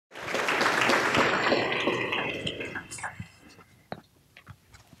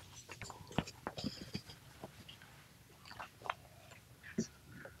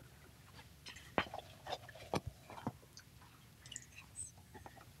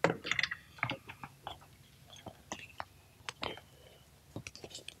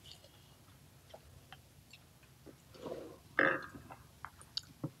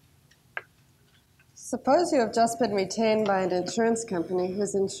Suppose you have just been retained by an insurance company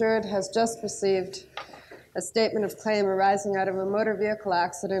whose insured has just received a statement of claim arising out of a motor vehicle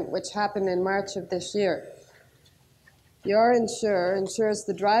accident which happened in March of this year. Your insurer insures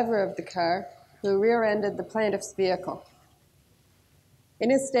the driver of the car who rear-ended the plaintiff's vehicle. In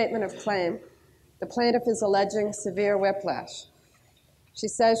his statement of claim, the plaintiff is alleging severe whiplash. She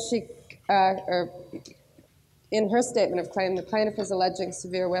says in her statement of claim, the plaintiff is alleging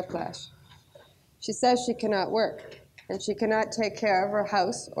severe whiplash. She says she cannot work, and she cannot take care of her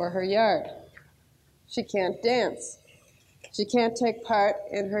house or her yard. She can't dance. She can't take part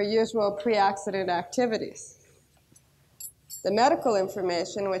in her usual pre-accident activities. The medical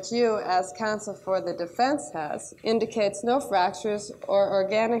information which you, as counsel for the defense, has indicates no fractures or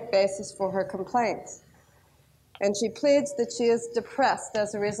organic basis for her complaints. And she pleads that she is depressed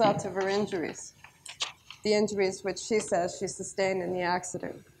as a result of her injuries, the injuries which she says she sustained in the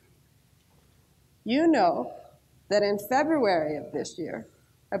accident. You know that in February of this year,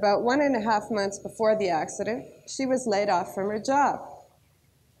 about 1.5 months before the accident, she was laid off from her job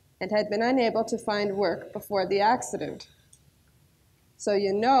and had been unable to find work before the accident. So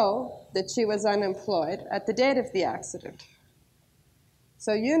you know that she was unemployed at the date of the accident.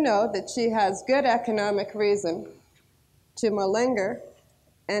 So you know that she has good economic reason to malinger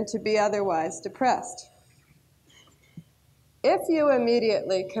and to be otherwise depressed. If you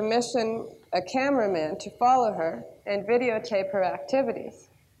immediately commission a cameraman to follow her and videotape her activities,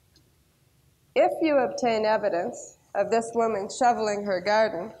 if you obtain evidence of this woman shoveling her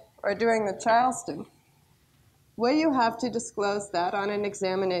garden or doing the Charleston, will you have to disclose that on an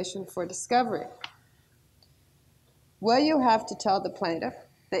examination for discovery? Will you have to tell the plaintiff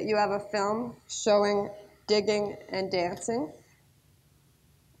that you have a film showing digging and dancing?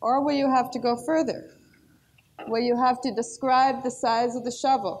 Or will you have to go further? Will you have to describe the size of the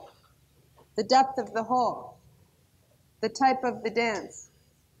shovel, the depth of the hole, the type of the dance,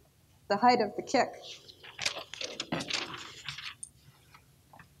 the height of the kick?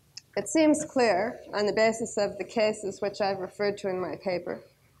 It seems clear, on the basis of the cases which I've referred to in my paper,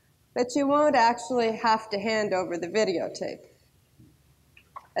 that you won't actually have to hand over the videotape,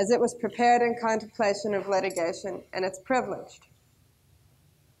 as it was prepared in contemplation of litigation and it's privileged.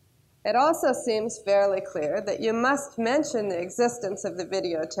 It also seems fairly clear that you must mention the existence of the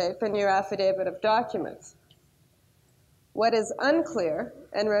videotape in your affidavit of documents. What is unclear,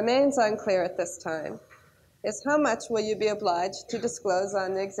 and remains unclear at this time, is how much will you be obliged to disclose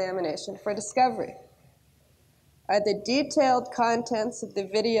on the examination for discovery? Are the detailed contents of the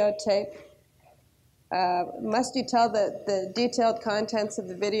videotape, must you tell the detailed contents of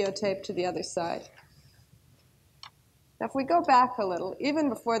the videotape to the other side? Now, if we go back a little, even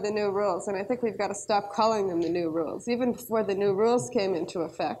before the new rules, and I think we've got to stop calling them the new rules, even before the new rules came into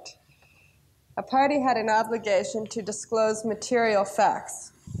effect, a party had an obligation to disclose material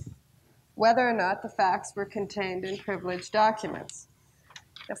facts, whether or not the facts were contained in privileged documents.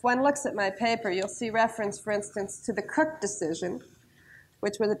 If one looks at my paper, you'll see reference, for instance, to the Cook decision,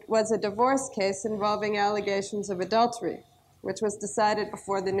 which was a divorce case involving allegations of adultery, which was decided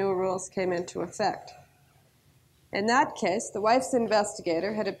before the new rules came into effect. In that case, the wife's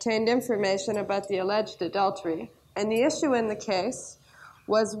investigator had obtained information about the alleged adultery, and the issue in the case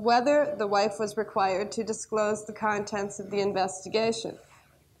was whether the wife was required to disclose the contents of the investigation.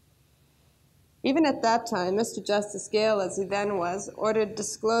 Even at that time, Mr. Justice Gale, as he then was, ordered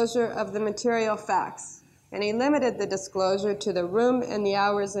disclosure of the material facts, and he limited the disclosure to the room and the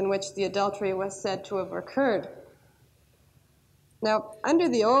hours in which the adultery was said to have occurred. Now, under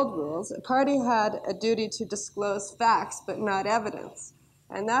the old rules, a party had a duty to disclose facts but not evidence,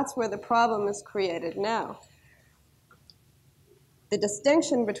 and that's where the problem is created now. The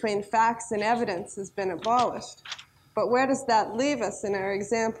distinction between facts and evidence has been abolished, but where does that leave us in our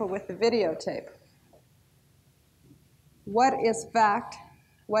example with the videotape? What is fact?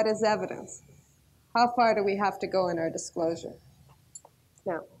 What is evidence? How far do we have to go in our disclosure?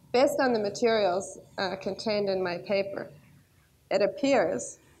 Now, based on the materials contained in my paper, it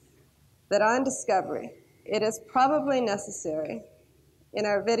appears that on discovery, it is probably necessary, in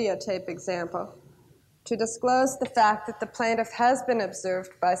our videotape example, to disclose the fact that the plaintiff has been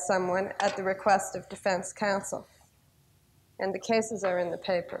observed by someone at the request of defense counsel. And the cases are in the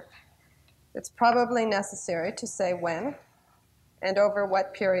paper. It's probably necessary to say when and over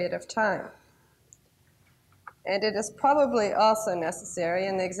what period of time. And it is probably also necessary,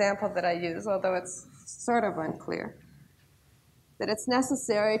 in the example that I use, although it's sort of unclear, that it's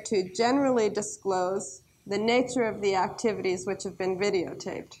necessary to generally disclose the nature of the activities which have been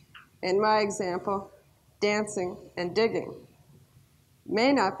videotaped. In my example, dancing and digging.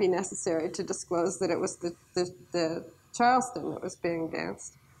 may not be necessary to disclose that it was the Charleston that was being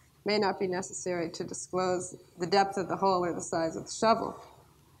danced. May not be necessary to disclose the depth of the hole or the size of the shovel.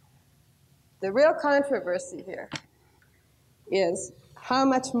 The real controversy here is how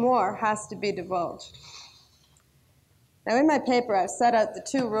much more has to be divulged. Now, in my paper, I've set out the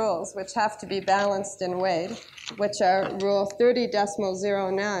two rules which have to be balanced and weighed, which are Rule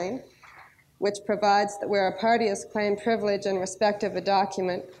 30.09, which provides that where a party has claimed privilege in respect of a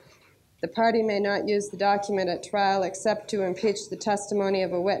document, the party may not use the document at trial except to impeach the testimony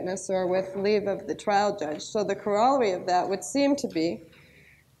of a witness or with leave of the trial judge. So the corollary of that would seem to be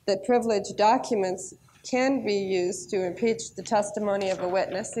that privileged documents can be used to impeach the testimony of a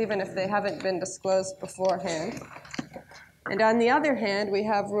witness, even if they haven't been disclosed beforehand. And on the other hand, we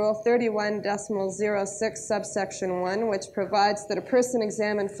have Rule 31.06, subsection 1, which provides that a person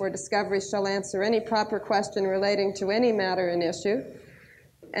examined for discovery shall answer any proper question relating to any matter in issue,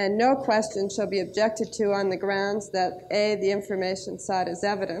 and no question shall be objected to on the grounds that, A, the information sought is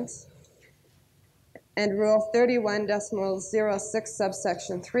evidence, and Rule 31.06,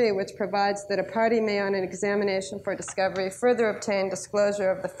 subsection 3, which provides that a party may, on an examination for discovery, further obtain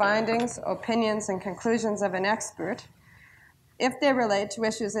disclosure of the findings, opinions, and conclusions of an expert, if they relate to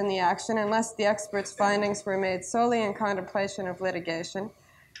issues in the action, unless the expert's findings were made solely in contemplation of litigation,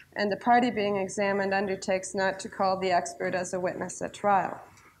 and the party being examined undertakes not to call the expert as a witness at trial.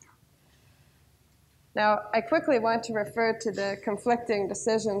 Now, I quickly want to refer to the conflicting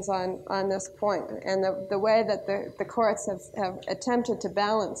decisions on this point and the way that the courts have attempted to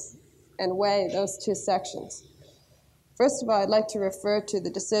balance and weigh those two sections. First of all, I'd like to refer to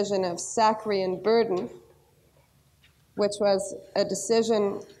the decision of Sackery and Burden, which was a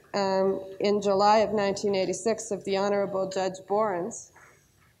decision in July of 1986 of the Honorable Judge Borens,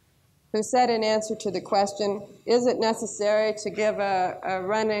 who said in answer to the question, is it necessary to give a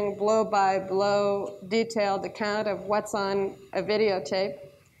running blow-by-blow detailed account of what's on a videotape?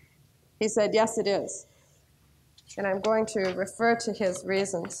 He said, yes, it is. And I'm going to refer to his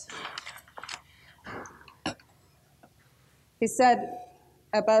reasons. He said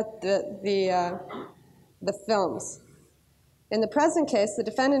about the films. In the present case, the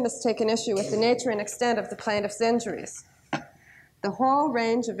defendant has taken issue with the nature and extent of the plaintiff's injuries. The whole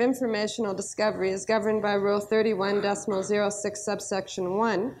range of informational discovery is governed by Rule 31.06, subsection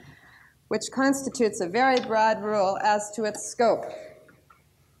 1, which constitutes a very broad rule as to its scope.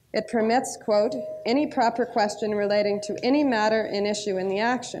 It permits, quote, any proper question relating to any matter in issue in the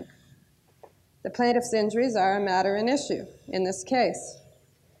action. The plaintiff's injuries are a matter in issue in this case.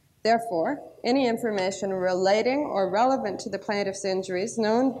 Therefore, any information relating or relevant to the plaintiff's injuries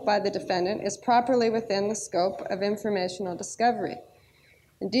known by the defendant is properly within the scope of informational discovery.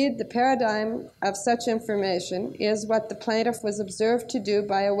 Indeed, the paradigm of such information is what the plaintiff was observed to do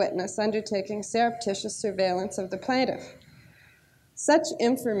by a witness undertaking surreptitious surveillance of the plaintiff. Such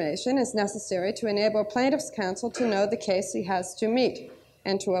information is necessary to enable plaintiff's counsel to know the case he has to meet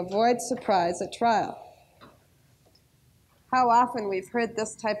and to avoid surprise at trial. How often we've heard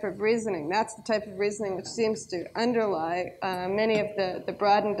this type of reasoning. That's the type of reasoning which seems to underlie many of the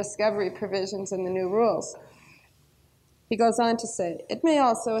broadened discovery provisions in the new rules. He goes on to say, it may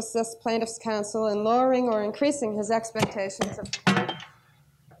also assist plaintiff's counsel in lowering or increasing his expectations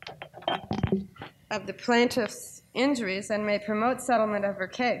of the plaintiff's injuries and may promote settlement of her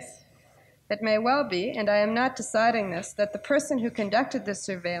case. It may well be, and I am not deciding this, that the person who conducted this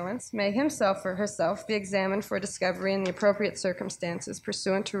surveillance may himself or herself be examined for discovery in the appropriate circumstances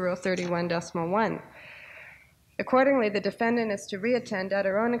pursuant to Rule 31.1. Accordingly, the defendant is to reattend at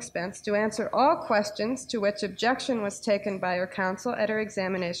her own expense to answer all questions to which objection was taken by her counsel at her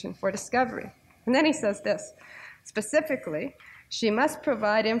examination for discovery. And then he says this, specifically, she must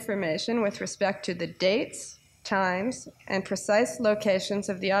provide information with respect to the dates, times, and precise locations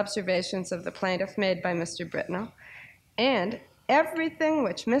of the observations of the plaintiff made by Mr. Britnell, and everything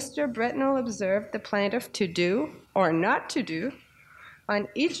which Mr. Britnell observed the plaintiff to do or not to do on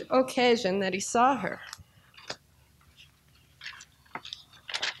each occasion that he saw her.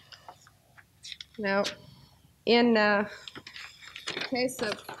 Now, in the case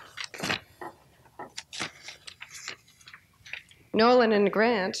of Nolan and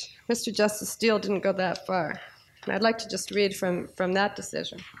Grant, Mr. Justice Steele didn't go that far. And I'd like to just read from that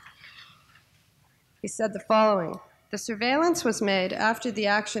decision. He said the following, the surveillance was made after the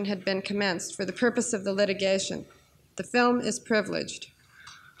action had been commenced for the purpose of the litigation. The film is privileged.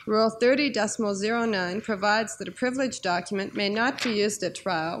 Rule 30.09 provides that a privileged document may not be used at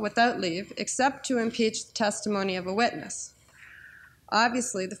trial without leave except to impeach the testimony of a witness.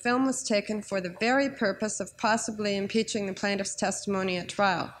 Obviously, the film was taken for the very purpose of possibly impeaching the plaintiff's testimony at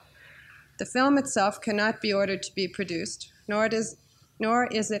trial. The film itself cannot be ordered to be produced, nor is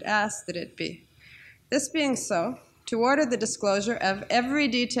it asked that it be. This being so, to order the disclosure of every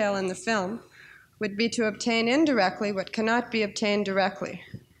detail in the film would be to obtain indirectly what cannot be obtained directly.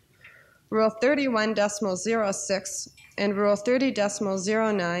 Rule 31.06 and Rule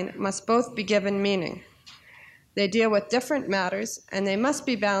 30.09 must both be given meaning. They deal with different matters, and they must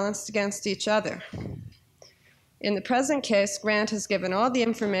be balanced against each other. In the present case, Grant has given all the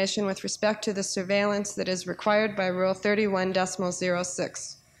information with respect to the surveillance that is required by Rule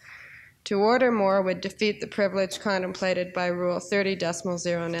 31.06. To order more would defeat the privilege contemplated by Rule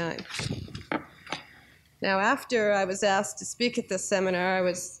 30.09. Now, after I was asked to speak at this seminar, I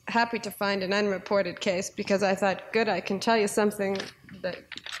was happy to find an unreported case because I thought, good, I can tell you something that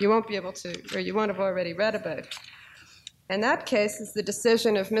you won't be able to, or you won't have already read about. And that case is the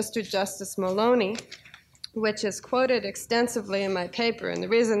decision of Mr. Justice Maloney, which is quoted extensively in my paper. And the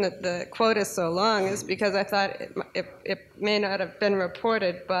reason that the quote is so long is because I thought it may not have been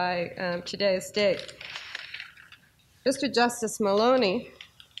reported by today's date. Mr. Justice Maloney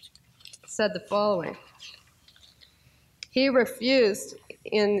said the following. He refused,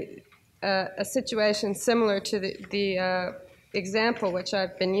 in a situation similar to the example which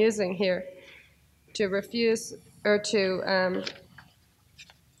I've been using here, to refuse or to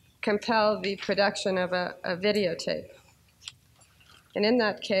compel the production of a videotape. And in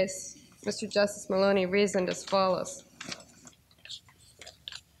that case, Mr. Justice Maloney reasoned as follows.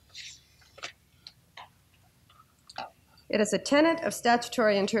 It is a tenet of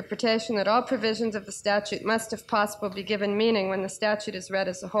statutory interpretation that all provisions of the statute must, if possible, be given meaning when the statute is read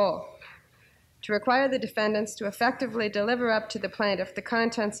as a whole. To require the defendants to effectively deliver up to the plaintiff the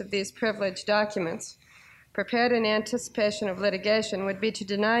contents of these privileged documents, prepared in anticipation of litigation, would be to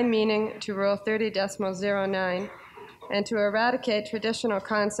deny meaning to Rule 30.09 and to eradicate traditional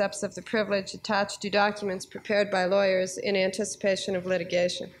concepts of the privilege attached to documents prepared by lawyers in anticipation of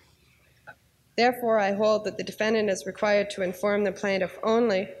litigation. Therefore, I hold that the defendant is required to inform the plaintiff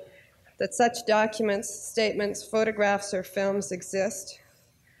only that such documents, statements, photographs, or films exist,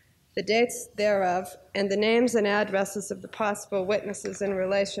 the dates thereof, and the names and addresses of the possible witnesses in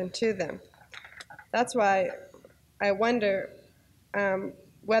relation to them. That's why I wonder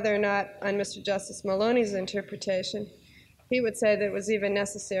whether or not, on Mr. Justice Maloney's interpretation, he would say that it was even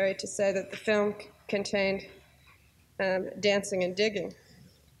necessary to say that the film contained dancing and digging.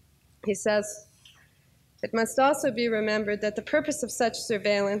 He says, it must also be remembered that the purpose of such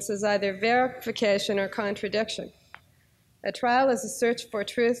surveillance is either verification or contradiction. A trial is a search for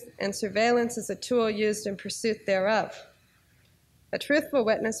truth, and surveillance is a tool used in pursuit thereof. A truthful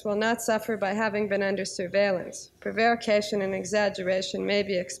witness will not suffer by having been under surveillance. Prevarication and exaggeration may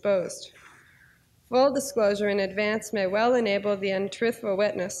be exposed. Full disclosure in advance may well enable the untruthful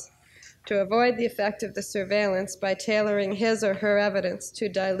witness to avoid the effect of the surveillance by tailoring his or her evidence to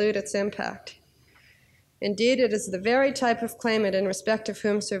dilute its impact. Indeed, it is the very type of claimant in respect of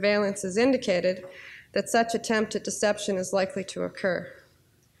whom surveillance is indicated that such attempt at deception is likely to occur.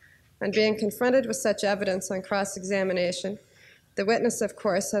 On being confronted with such evidence on cross-examination, the witness, of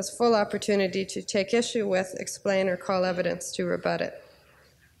course, has full opportunity to take issue with, explain, or call evidence to rebut it.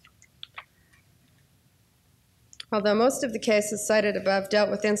 Although most of the cases cited above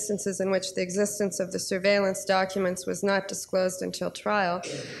dealt with instances in which the existence of the surveillance documents was not disclosed until trial,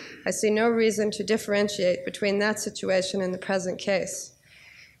 I see no reason to differentiate between that situation and the present case.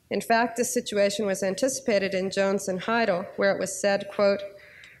 In fact, this situation was anticipated in Jones and Heidel, where it was said, quote,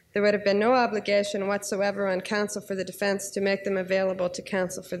 there would have been no obligation whatsoever on counsel for the defense to make them available to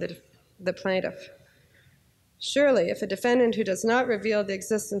counsel for the plaintiff. Surely, if a defendant who does not reveal the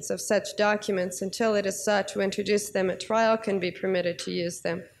existence of such documents until it is sought to introduce them at trial can be permitted to use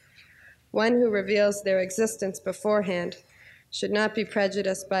them, one who reveals their existence beforehand should not be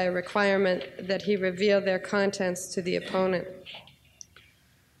prejudiced by a requirement that he reveal their contents to the opponent.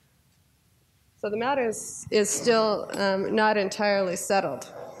 So the matter is still not entirely settled.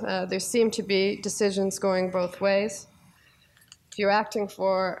 There seem to be decisions going both ways. If you're acting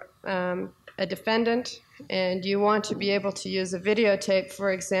for a defendant and you want to be able to use a videotape,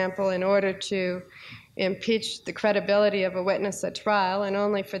 for example, in order to impeach the credibility of a witness at trial, and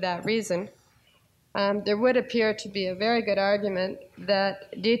only for that reason, there would appear to be a very good argument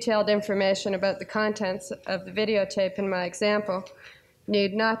that detailed information about the contents of the videotape in my example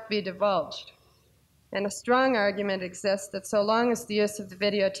need not be divulged. And a strong argument exists that so long as the use of the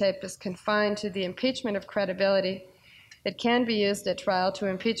videotape is confined to the impeachment of credibility, it can be used at trial to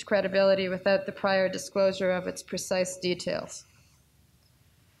impeach credibility without the prior disclosure of its precise details.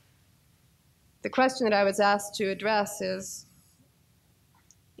 The question that I was asked to address is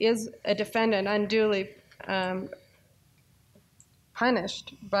a defendant unduly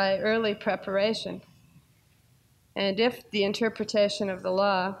punished by early preparation? And if the interpretation of the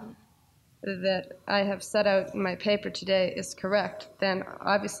law that I have set out in my paper today is correct, then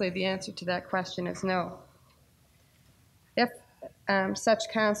obviously the answer to that question is no. If such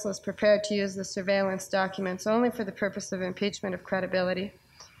counsel is prepared to use the surveillance documents only for the purpose of impeachment of credibility,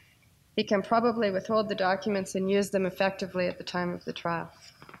 he can probably withhold the documents and use them effectively at the time of the trial.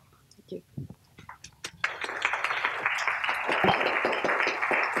 Thank you.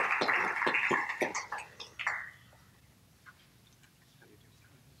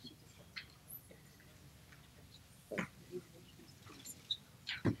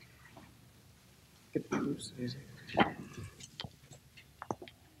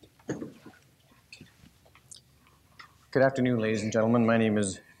 Good afternoon, ladies and gentlemen. My name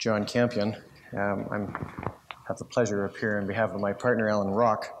is John Campion. I have the pleasure of appearing on behalf of my partner, Alan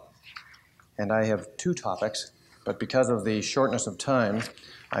Rock. And I have two topics, but because of the shortness of time,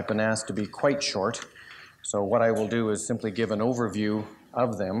 I've been asked to be quite short. So what I will do is simply give an overview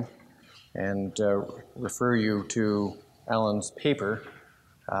of them and refer you to Alan's paper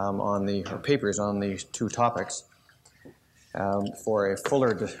papers on these two topics for a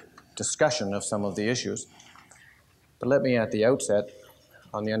fuller discussion of some of the issues. But let me at the outset,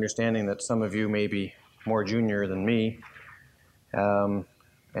 on the understanding that some of you may be more junior than me,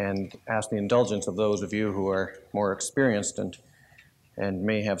 and ask the indulgence of those of you who are more experienced and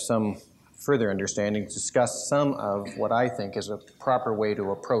may have some further understanding, to discuss some of what I think is a proper way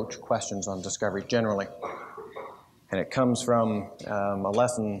to approach questions on discovery generally. And it comes from a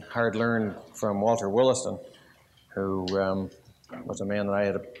lesson hard learned from Walter Williston, who was a man that I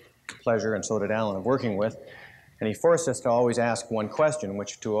had a pleasure, and so did Alan, of working with. And he forced us to always ask one question,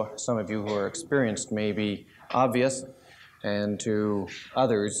 which to some of you who are experienced may be obvious, and to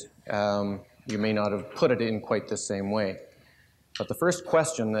others, you may not have put it in quite the same way. But the first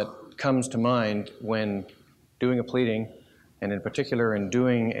question that comes to mind when doing a pleading, and in particular in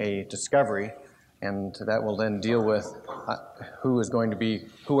doing a discovery, and that will then deal with who are going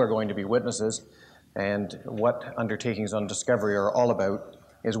to be witnesses, and what undertakings on discovery are all about,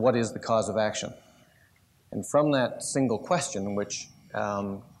 is what is the cause of action? And from that single question, which,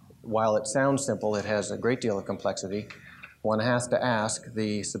 while it sounds simple, it has a great deal of complexity, one has to ask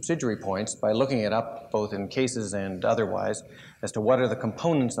the subsidiary points by looking it up both in cases and otherwise as to what are the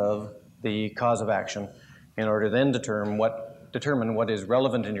components of the cause of action in order to then determine what is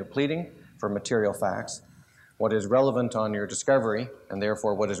relevant in your pleading for material facts, what is relevant on your discovery, and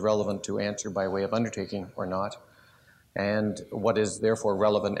therefore what is relevant to answer by way of undertaking or not, and what is therefore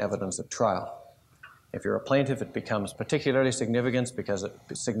relevant evidence at trial. If you're a plaintiff, it becomes particularly significant because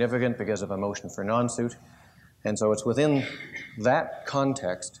of a motion for non-suit. And so it's within that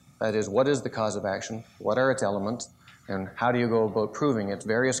context, that is, what is the cause of action, what are its elements, and how do you go about proving its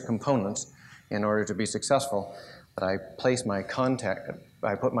various components in order to be successful, that I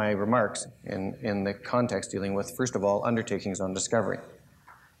put my remarks in the context dealing with, first of all, undertakings on discovery.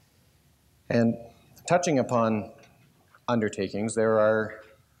 And touching upon undertakings, there are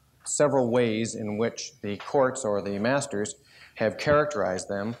several ways in which the courts or the masters have characterized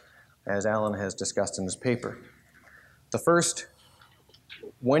them, as Alan has discussed in his paper. The first,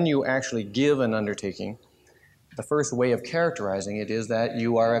 when you actually give an undertaking, the first way of characterizing it is that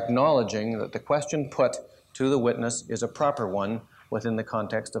you are acknowledging that the question put to the witness is a proper one within the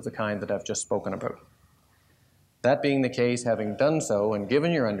context of the kind that I've just spoken about. That being the case, having done so and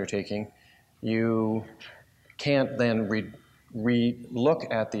given your undertaking, you can't then re-look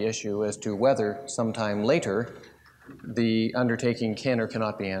at the issue as to whether sometime later the undertaking can or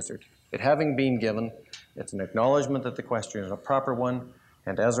cannot be answered. It having been given, it's an acknowledgement that the question is a proper one,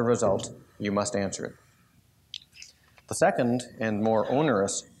 and as a result, you must answer it. The second and more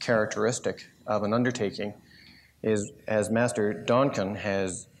onerous characteristic of an undertaking is, as Master Donkin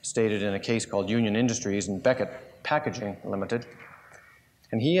has stated in a case called Union Industries and Beckett Packaging Limited,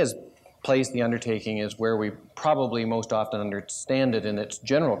 and he has placed the undertaking as where we probably most often understand it in its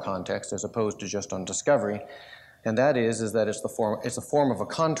general context as opposed to just on discovery, and that is that it's a form of a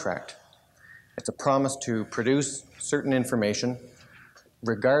contract. It's a promise to produce certain information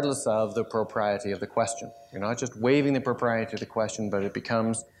regardless of the propriety of the question. You're not just waiving the propriety of the question, but it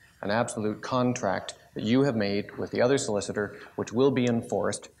becomes an absolute contract that you have made with the other solicitor, which will be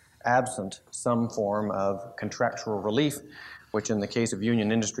enforced absent some form of contractual relief, which in the case of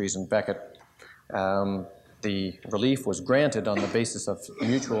Union Industries and Beckett, the relief was granted on the basis of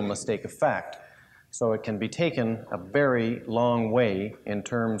mutual mistake of fact. So it can be taken a very long way in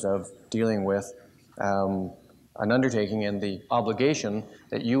terms of dealing with an undertaking and the obligation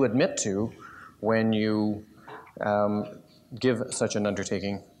that you admit to when you give such an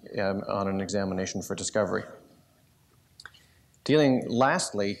undertaking on an examination for discovery. Dealing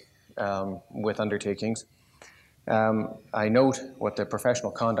lastly with undertakings, I note what the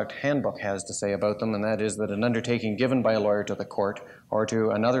Professional Conduct Handbook has to say about them, and that is that an undertaking given by a lawyer to the court or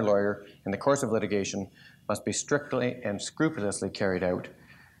to another lawyer in the course of litigation must be strictly and scrupulously carried out,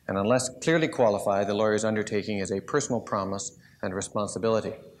 and unless clearly qualified, the lawyer's undertaking is a personal promise and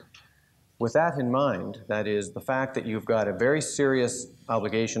responsibility. With that in mind, that is, the fact that you've got a very serious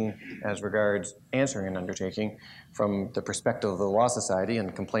obligation as regards answering an undertaking from the perspective of the Law Society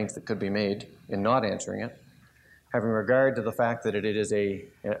and complaints that could be made in not answering it, having regard to the fact that it is a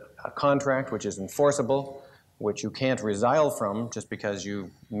contract which is enforceable, which you can't resile from just because you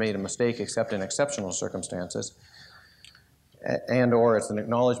made a mistake except in exceptional circumstances, and or it's an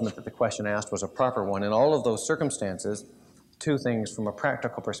acknowledgement that the question asked was a proper one. In all of those circumstances, two things from a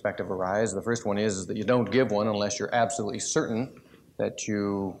practical perspective arise. The first one is that you don't give one unless you're absolutely certain that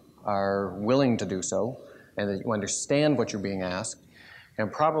you are willing to do so and that you understand what you're being asked.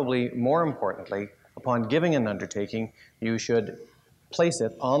 And probably more importantly, upon giving an undertaking, you should place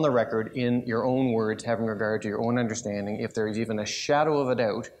it on the record in your own words, having regard to your own understanding, if there is even a shadow of a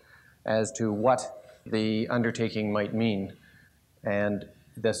doubt as to what the undertaking might mean. And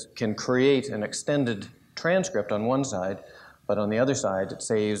this can create an extended transcript on one side, but on the other side, it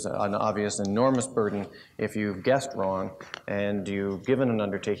saves an obvious enormous burden if you've guessed wrong and you've given an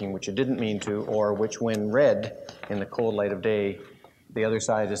undertaking which you didn't mean to, or which, when read in the cold light of day, the other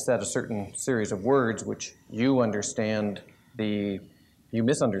side has said a certain series of words which you understand you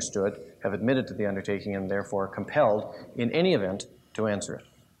misunderstood, have admitted to the undertaking, and therefore compelled, in any event, to answer it.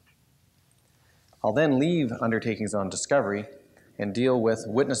 I'll then leave undertakings on discovery and deal with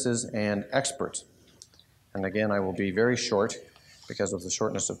witnesses and experts. And again, I will be very short because of the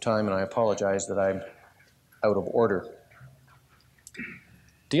shortness of time, and I apologize that I'm out of order.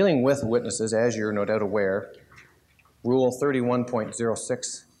 Dealing with witnesses, as you're no doubt aware, Rule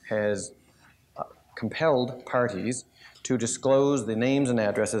 31.06 has compelled parties to disclose the names and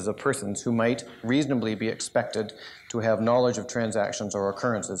addresses of persons who might reasonably be expected to have knowledge of transactions or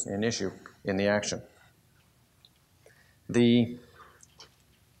occurrences in issue in the action. The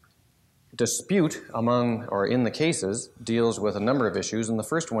dispute among, or in the cases, deals with a number of issues, and the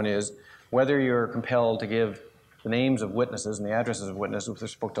first one is whether you're compelled to give the names of witnesses and the addresses of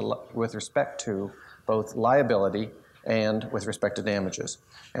witnesses with respect to both liability and with respect to damages.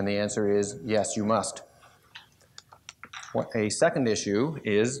 And the answer is yes, you must. A second issue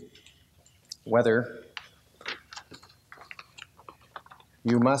is whether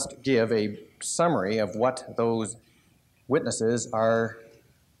you must give a summary of what those witnesses are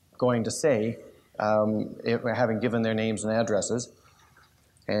going to say, having given their names and addresses.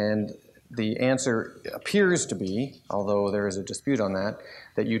 And the answer appears to be, although there is a dispute on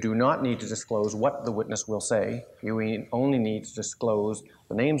that you do not need to disclose what the witness will say. You only need to disclose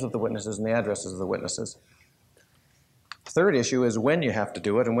the names of the witnesses and the addresses of the witnesses. Third issue is when you have to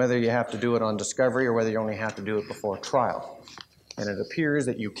do it, and whether you have to do it on discovery or whether you only have to do it before trial. And it appears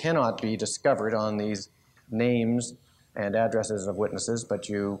that you cannot be discovered on these names and addresses of witnesses, but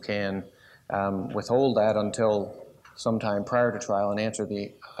you can withhold that until sometime prior to trial and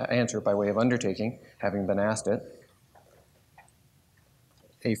answer by way of undertaking, having been asked it.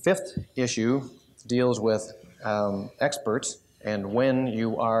 A fifth issue deals with experts and when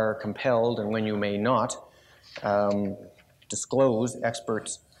you are compelled and when you may not disclose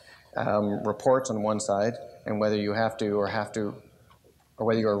experts' reports on one side, and whether you have to, or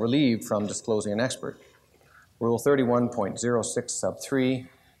whether you are relieved from disclosing an expert. Rule 31.06 sub 3,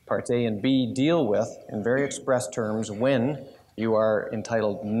 parts A and B deal with, in very express terms, when you are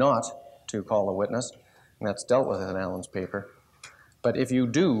entitled not to call a witness, and that's dealt with in Allen's paper. But if you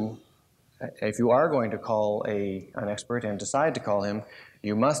are going to call an expert and decide to call him,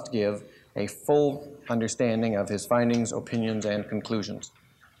 you must give a full understanding of his findings, opinions, and conclusions.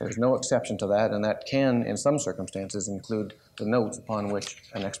 There's no exception to that, and that can, in some circumstances, include the notes upon which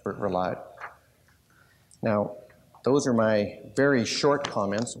an expert relied. Now, those are my very short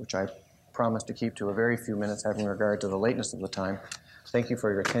comments, which I promise to keep to a very few minutes, having regard to the lateness of the time. Thank you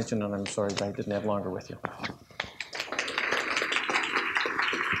for your attention, and I'm sorry that I didn't have longer with you.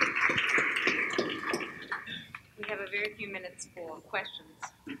 We have a very few minutes for questions.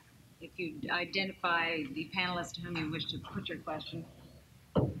 If you identify the panelist to whom you wish to put your question.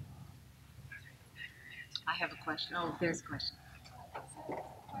 I have a question. Oh, there's a question.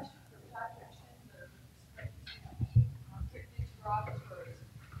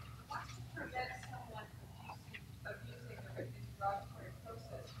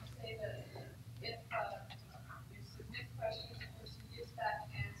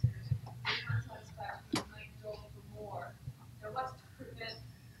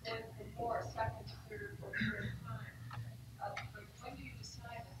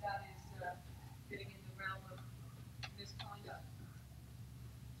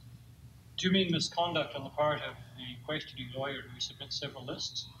 Do you mean misconduct on the part of the questioning lawyer who submits several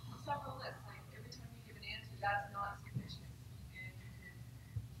lists? Several lists. Like every time you give an answer, that's not sufficient. And you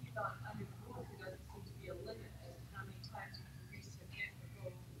can keep on under the rules. There doesn't seem to be a limit as to how many times you can resubmit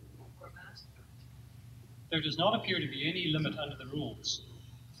or go for a master. There does not appear to be any limit under the rules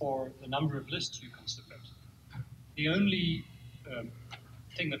for the number of lists you can submit. The only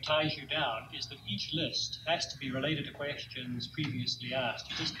thing that ties you down is that each list has to be related to questions previously asked.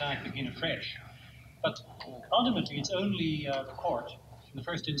 You just can't begin afresh. But ultimately, it's only the court, in the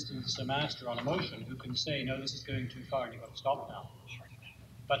first instance, a master on a motion, who can say, no, this is going too far, and you've got to stop now.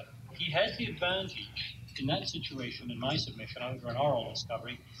 But he has the advantage in that situation, in my submission, over an oral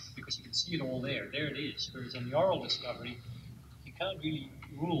discovery, because you can see it all there. There it is. Whereas on the oral discovery, you can't really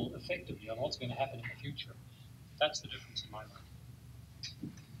rule effectively on what's going to happen in the future. That's the difference in my mind.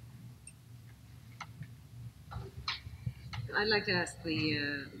 I'd like to ask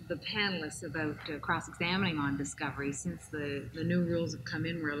the panelists about cross-examining on discovery. Since the new rules have come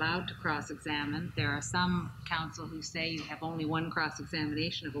in, we're allowed to cross-examine. There are some counsel who say you have only one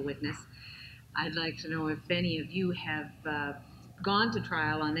cross-examination of a witness. I'd like to know if any of you have gone to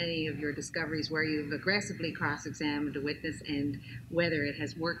trial on any of your discoveries where you've aggressively cross-examined a witness and whether it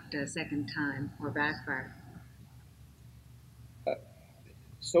has worked a second time or backfired.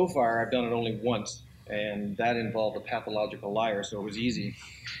 So far, I've done it only once, and that involved a pathological liar, so it was easy.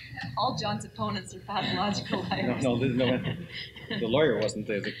 All John's opponents are pathological liars. No, the lawyer wasn't.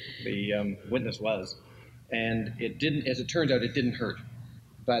 The witness was. And it didn't, as it turns out, it didn't hurt.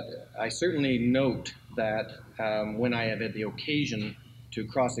 But I certainly note that when I have had the occasion to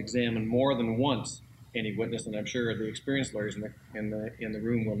cross-examine more than once any witness, and I'm sure the experienced lawyers in the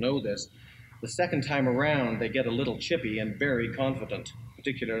room will know this, the second time around they get a little chippy and very confident,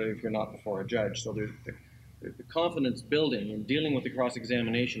 particularly if you're not before a judge. So the confidence building in dealing with the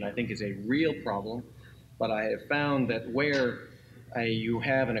cross-examination, I think, is a real problem. But I have found that where you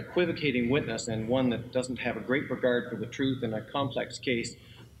have an equivocating witness and one that doesn't have a great regard for the truth in a complex case,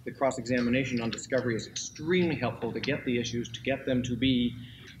 the cross-examination on discovery is extremely helpful to get the issues, to get them to be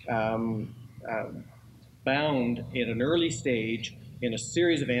bound in an early stage in a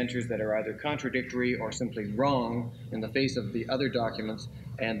series of answers that are either contradictory or simply wrong in the face of the other documents,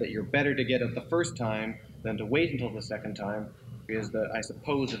 and that you're better to get it the first time than to wait until the second time, because I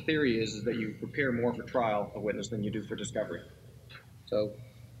suppose the theory is that you prepare more for trial, a witness, than you do for discovery. So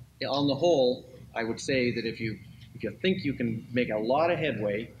on the whole, I would say that if you think you can make a lot of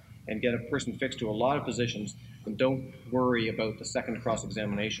headway and get a person fixed to a lot of positions, then don't worry about the second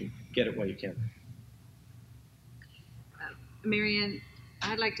cross-examination. Get it while you can. Marianne,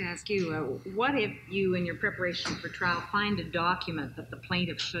 I'd like to ask you, what if you, in your preparation for trial, find a document that the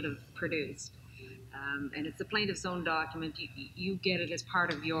plaintiff should have produced? And it's the plaintiff's own document. You get it as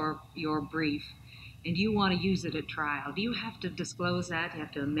part of your brief, and you want to use it at trial. Do you have to disclose that? Do you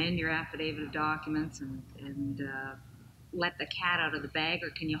have to amend your affidavit of documents and let the cat out of the bag,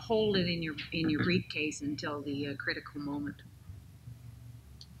 or can you hold it in your briefcase until the critical moment?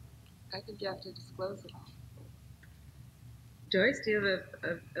 I think you have to disclose it. Joyce, do you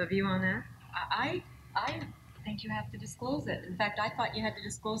have a view on that? I think you have to disclose it. In fact, I thought you had to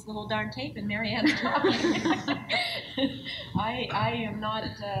disclose the whole darn tape in Marianne's talking. I am not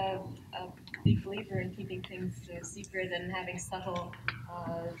a big believer in keeping things secret and having subtle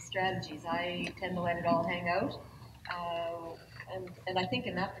strategies. I tend to let it all hang out. And I think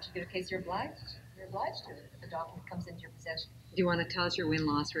in that particular case, you're obliged to if the document comes into your possession. Do you want to tell us your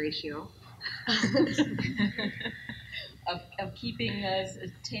win-loss ratio? Of keeping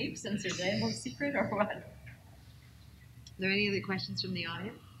tapes and surveillance secret, or what? Are there any other questions from the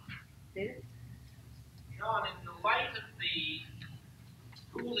audience? David? John, in the light of the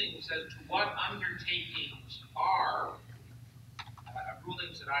rulings as to what undertakings are,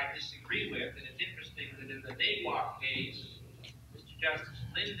 rulings that I disagree with, and it's interesting that in the Daywalk case, Mr. Justice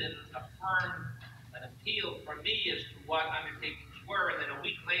Linden affirmed an appeal from me as to what undertakings were, and then a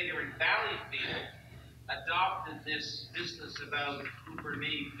week later in Valleyfield, adopted this business about Cooper,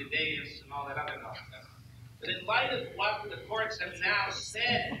 me, Fideus, and all that other nonsense. But in light of what the courts have now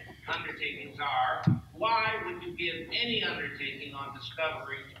said undertakings are, why would you give any undertaking on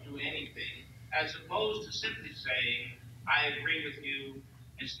discovery to do anything, as opposed to simply saying, I agree with you,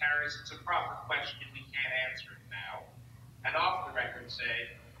 Ms. Harris, it's a proper question, we can't answer it now, and off the record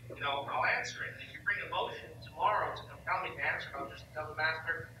say, I'll answer it. And if you bring a motion tomorrow to compel me to answer it, I'll just tell the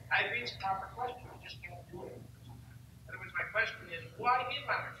master, I agree it's a proper question, we just can't do it. In other words, my question is, why give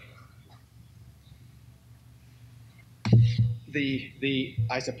undertakings?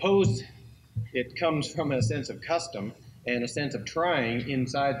 I suppose it comes from a sense of custom, and a sense of trying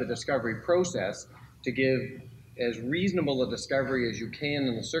inside the discovery process to give as reasonable a discovery as you can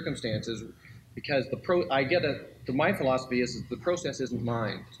in the circumstances, because my philosophy is the process isn't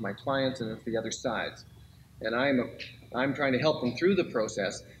mine, it's my client's and it's the other side's. And I'm trying to help them through the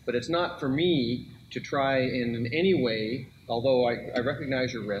process, but it's not for me to try in any way, although I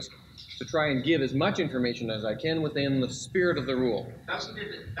recognize your risk, to try and give as much information as I can within the spirit of the rule.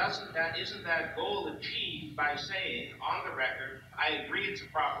 Isn't that goal achieved by saying on the record, I agree it's a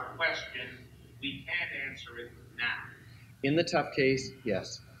proper question, we can't answer it now? In the tough case,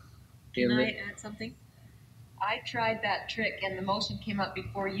 yes. Can I add something? I tried that trick and the motion came up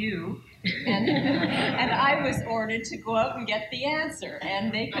before you, and I was ordered to go out and get the answer,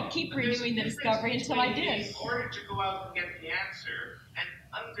 and they could keep renewing the discovery until I did. Ordered to go out and get the answer and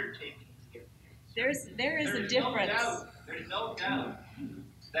undertaking to get the answer. There is a difference. There's no doubt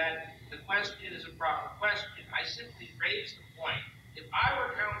that the question is a proper question. I simply raised the point. If I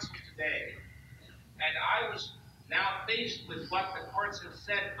were counsel today and I was now faced with what the courts have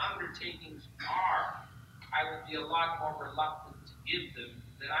said undertakings are, I would be a lot more reluctant to give them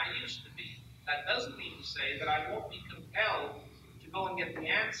than I used to be. That doesn't mean to say that I won't be compelled to go and get the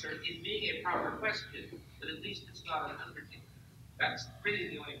answer, it being a proper question, but at least it's not an undertaking. That's really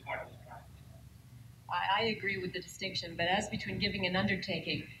the only point I was trying to make. I agree with the distinction, but as between giving an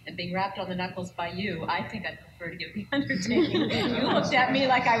undertaking and being wrapped on the knuckles by you, I think I'd prefer to give the undertaking. You looked at me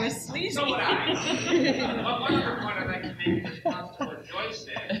like I was sleazy. So would I. One other point I'd like to make in response to what Joyce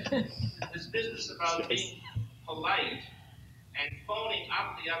said, this business about being polite and phoning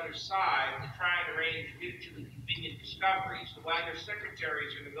up the other side to try and arrange mutually convenient discoveries. So while your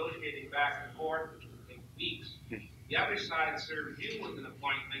secretaries are negotiating back and forth, which will take weeks, the other side serves you with an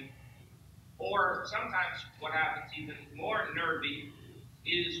appointment. Or sometimes what happens even more nervy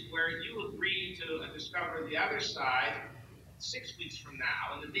is where you agree to discover the other side 6 weeks from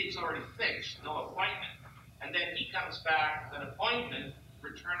now, and the date's already fixed, no appointment. And then he comes back with an appointment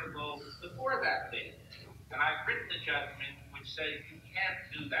returnable before that date. And I've written a judgment which says you can't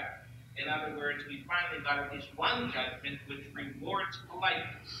do that. In other words, we finally got at least one judgment which rewards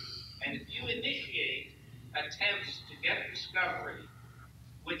politeness. And if you initiate attempts to get discovery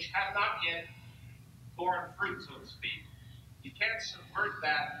which have not yet borne fruit, so to speak, you can't subvert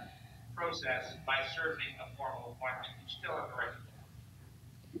that process by serving a formal appointment. You still have the right to do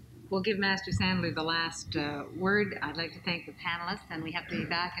that. We'll give Master Sandler the last word. I'd like to thank the panelists, and we have to be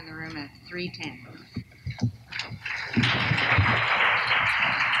back in the room at 3:10.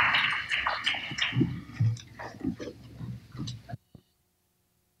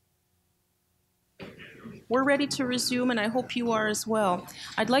 We're ready to resume, and I hope you are as well.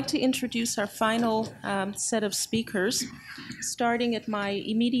 I'd like to introduce our final set of speakers. Starting at my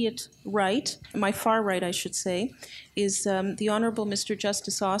immediate right, my far right, I should say, is the Honorable Mr.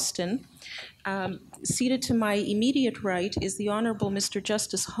 Justice Austin. Seated to my immediate right is the Honorable Mr.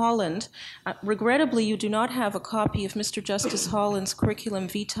 Justice Holland. Regrettably, you do not have a copy of Mr. Justice Holland's curriculum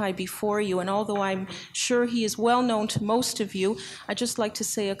vitae before you, and although I'm sure he is well known to most of you, I'd just like to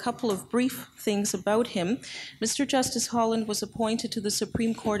say a couple of brief things about him. Mr. Justice Holland was appointed to the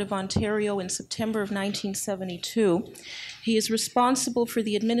Supreme Court of Ontario in September of 1972. He is responsible for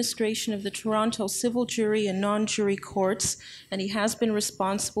the administration of the Toronto civil jury and non-jury courts, and he has been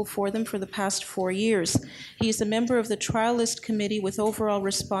responsible for them for the past 4 years. He is a member of the Trial List Committee with overall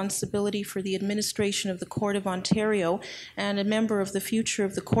responsibility for the administration of the Court of Ontario, and a member of the Future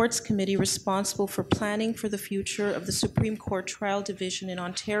of the Courts Committee responsible for planning for the future of the Supreme Court Trial Division in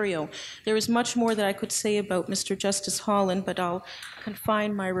Ontario. There is much more that I could say about Mr. Justice Holland, but I'll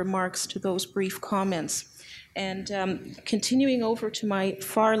confine my remarks to those brief comments. And continuing over to my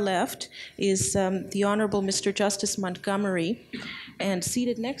far left is the Honorable Mr. Justice Montgomery. And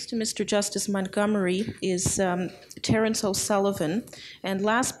seated next to Mr. Justice Montgomery is Terrence O'Sullivan. And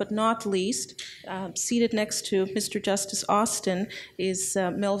last but not least, seated next to Mr. Justice Austin is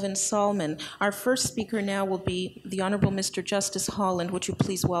Melvyn Solmon. Our first speaker now will be the Honorable Mr. Justice Holland. Would you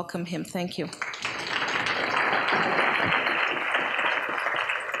please welcome him? Thank you.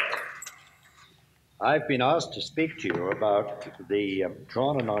 I've been asked to speak to you about the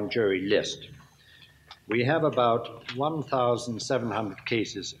drawn and non-jury list. We have about 1,700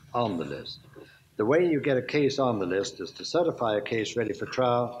 cases on the list. The way you get a case on the list is to certify a case ready for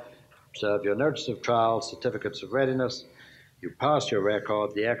trial, serve your notice of trial, certificates of readiness, you pass your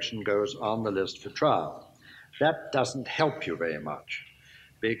record, the action goes on the list for trial. That doesn't help you very much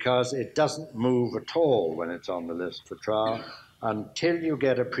because it doesn't move at all when it's on the list for trial until you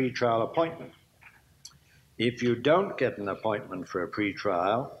get a pre-trial appointment. If you don't get an appointment for a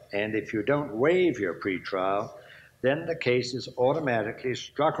pretrial, and if you don't waive your pretrial, then the case is automatically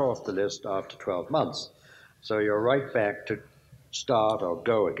struck off the list after 12 months. So you're right back to start or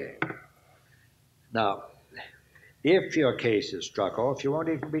go again. Now, if your case is struck off, you won't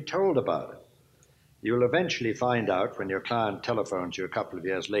even be told about it. You'll eventually find out when your client telephones you a couple of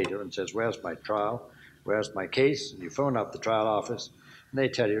years later and says, "Where's my trial? Where's my case?" And you phone up the trial office, and they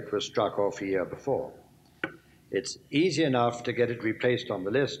tell you it was struck off a year before. It's easy enough to get it replaced on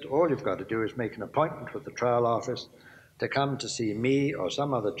the list. All you've got to do is make an appointment with the trial office to come to see me or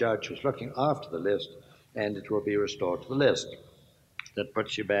some other judge who's looking after the list, and it will be restored to the list. That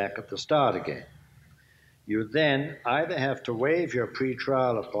puts you back at the start again. You then either have to waive your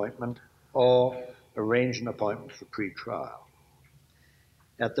pre-trial appointment or arrange an appointment for pre-trial.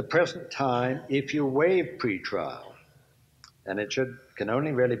 At the present time, if you waive pre-trial, and it can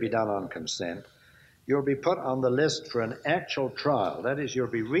only really be done on consent, you'll be put on the list for an actual trial. That is, you'll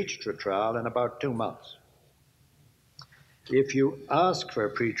be reached for trial in about 2 months. If you ask for a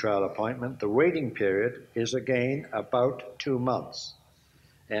pre-trial appointment, the waiting period is again about 2 months.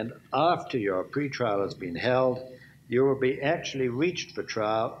 And after your pre-trial has been held, you will be actually reached for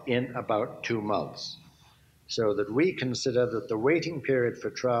trial in about 2 months. So that we consider that the waiting period for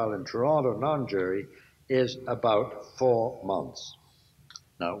trial in Toronto non-jury is about 4 months.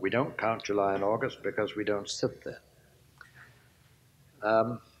 Now, we don't count July and August because we don't sit there.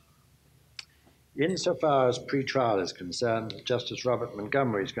 Insofar as pre-trial is concerned, Justice Robert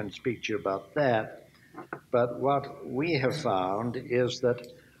Montgomery is going to speak to you about that. But what we have found is that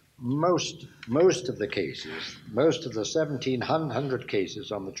most of the cases, most of the 1,700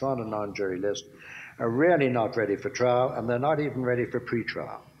 cases on the Toronto non-jury list are really not ready for trial, and they're not even ready for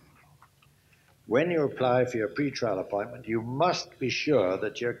pre-trial. When you apply for your pre-trial appointment, you must be sure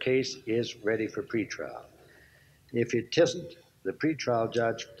that your case is ready for pre-trial. If it isn't, the pre-trial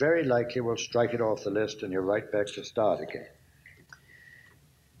judge very likely will strike it off the list and you're right back to start again.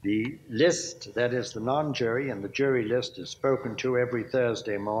 The list, that is the non-jury and the jury list, is spoken to every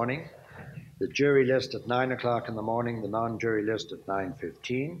Thursday morning. The jury list at 9 o'clock in the morning, the non-jury list at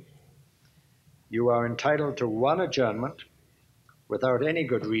 9:15. You are entitled to one adjournment without any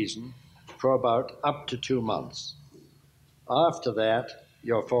good reason for about up to 2 months. After that,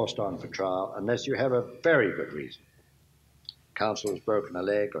 you're forced on for trial unless you have a very good reason. Counsel has broken a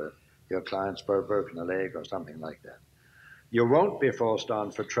leg, or your client's broken a leg, or something like that. You won't be forced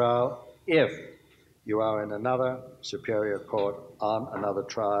on for trial if you are in another superior court on another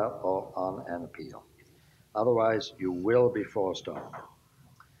trial or on an appeal. Otherwise, you will be forced on.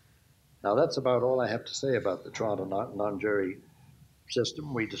 Now, that's about all I have to say about the Toronto non-jury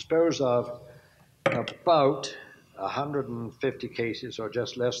system. We dispose of about 150 cases, or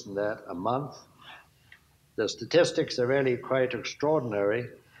just less than that, a month. The statistics are really quite extraordinary.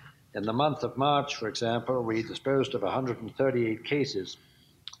 In the month of March, for example, we disposed of 138 cases,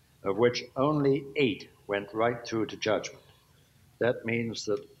 of which only 8 went right through to judgment. That means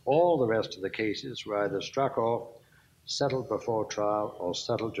that all the rest of the cases were either struck off, settled before trial, or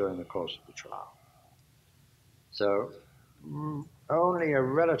settled during the course of the trial. So only a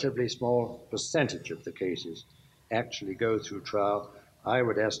relatively small percentage of the cases actually go through trial. I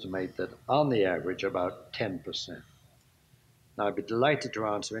would estimate that on the average about 10%. Now, I'd be delighted to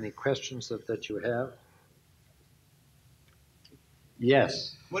answer any questions that you have.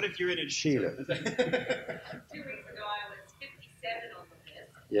 Yes. What if you're in a Sheila? 2 weeks ago, I was 57 on the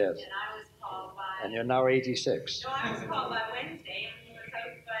list. Yes. And I was called by... And you're now 86. No, I was called by Wednesday, and he was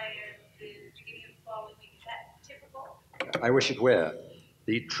out by the beginning of the following week. Is that typical? I wish it were.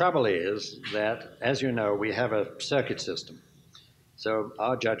 The trouble is that, as you know, we have a circuit system. So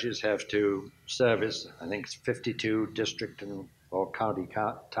our judges have to service, I think it's 52 district or county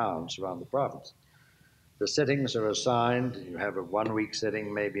towns around the province. The sittings are assigned. You have a 1-week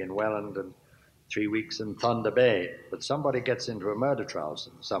sitting maybe in Welland and 3 weeks in Thunder Bay. But somebody gets into a murder trial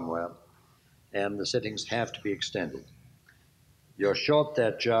somewhere, and the sittings have to be extended. You're short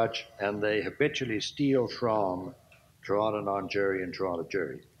that judge, and they habitually steal from Toronto non-jury and Toronto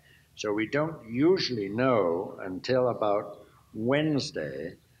jury. So we don't usually know until about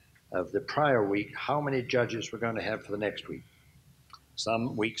Wednesday of the prior week how many judges we're going to have for the next week.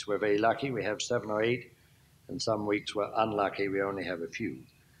 Some weeks we're very lucky, we have 7 or 8, and some weeks we're unlucky, we only have a few.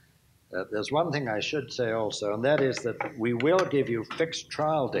 There's one thing I should say also, and that is that we will give you fixed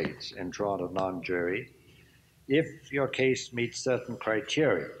trial dates in Toronto non-jury if your case meets certain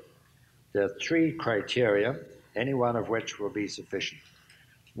criteria. There are 3 criteria, any one of which will be sufficient.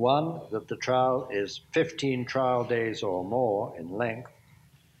 1, that the trial is 15 trial days or more in length.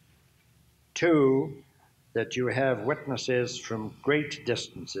 2, that you have witnesses from great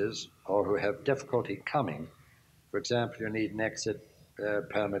distances or who have difficulty coming For example, you need an exit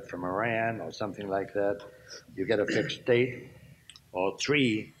permit from Iran or something like that, you get a fixed date. Or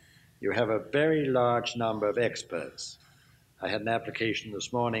 3, you have a very large number of experts. I had an application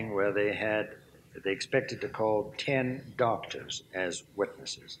this morning where they expected to call 10 doctors as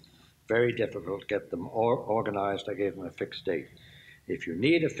witnesses. Very difficult to get them organized. I gave them a fixed date. If you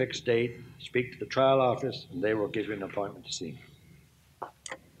need a fixed date, speak to the trial office and they will give you an appointment to see me.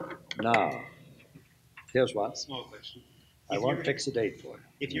 Now, here's one. Small question. I won't fix a date for you.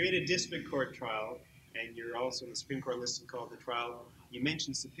 If you're in a district court trial and you're also in the Supreme Court listing called the trial, you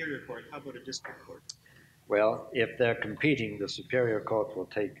mentioned Superior Court. How about a district court? Well, if they're competing, the Superior Court will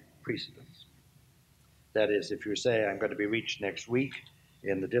take precedence. That is, if you say, I'm going to be reached next week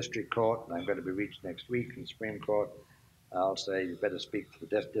in the district court, and I'm going to be reached next week in the Supreme Court, I'll say you better speak to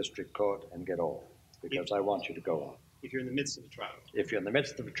the district court and get off, because I want you to go on. If you're in the midst of a trial? If you're in the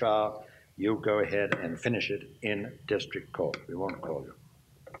midst of a trial, you go ahead and finish it in district court. We won't call you.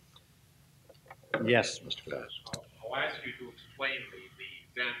 Yes, Mr. Glass. I'll ask you to explain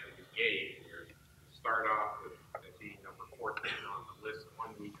the example you gave, where you start off with being number 14 on the list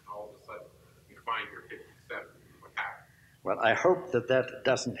one week, and all of a sudden you find you're 57. What happened? Well, I hope that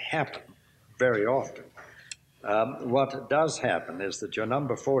doesn't happen very often. What does happen is that you're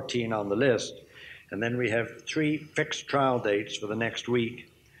number 14 on the list, and then we have 3 fixed trial dates for the next week,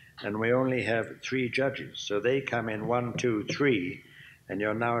 and we only have 3 judges. So they come in 1, 2, 3, and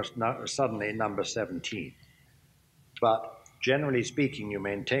you're now suddenly number 17. But generally speaking, you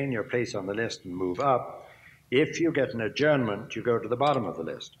maintain your place on the list and move up. If you get an adjournment, you go to the bottom of the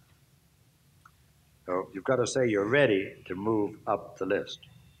list. So you've got to say you're ready to move up the list.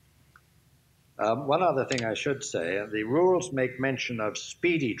 One other thing I should say, the rules make mention of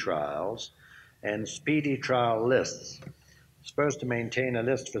speedy trials and speedy trial lists. You're supposed to maintain a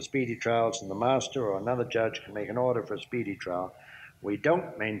list for speedy trials, and the master or another judge can make an order for a speedy trial. We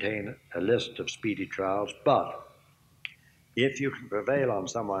don't maintain a list of speedy trials, but if you can prevail on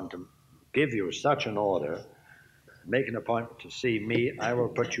someone to give you such an order, make an appointment to see me, I will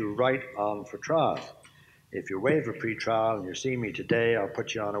put you right on for trial. If you waive a pre-trial and you see me today, I'll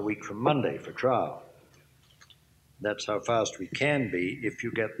put you on a week from Monday for trial. That's how fast we can be if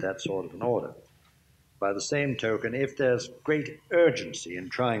you get that sort of an order. By the same token, if there's great urgency in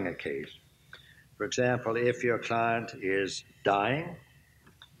trying a case, for example, if your client is dying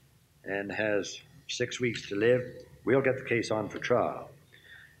and has 6 weeks to live, we'll get the case on for trial.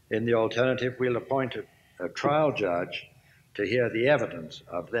 In the alternative, we'll appoint a trial judge to hear the evidence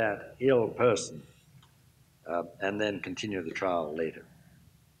of that ill person and then continue the trial later.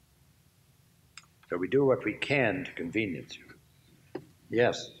 So we do what we can to convenience you.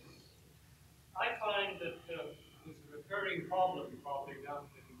 Yes? I find that there's a recurring problem probably down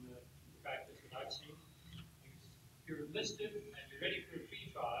in the practice that I've seen. You're listed and you're ready for a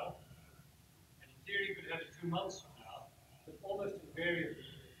pre-trial, and in theory you could have it 2 months from now, but almost invariably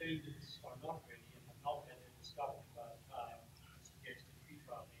the defendants are not ready and have not had their discovery by the time it suggests the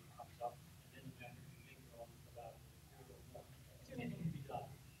pre-trial date comes up, and then the matter can linger on about a year or more. Is there anything to be done?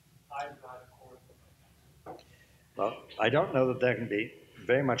 Either by the court or by counsel? Well, I don't know that there can be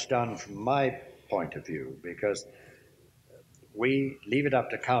very much done from my point of view, because we leave it up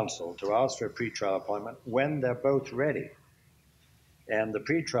to counsel to ask for a pretrial appointment when they're both ready. And the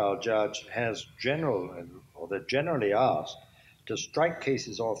pretrial judge has they're generally asked to strike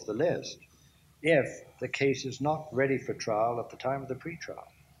cases off the list if the case is not ready for trial at the time of the pretrial.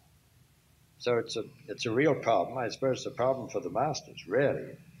 So it's a real problem. I suppose it's a problem for the masters,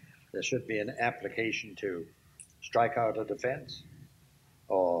 really. There should be an application to strike out a defense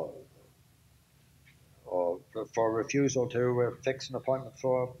or for refusal to fix an appointment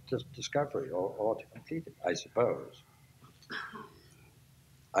for discovery or to complete it, I suppose.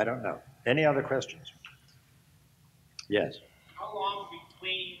 I don't know. Any other questions? Yes. How long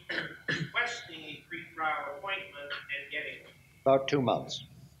between requesting a pre-trial appointment and getting it? About 2 months.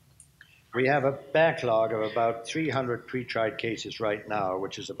 We have a backlog of about 300 pre-tried cases right now,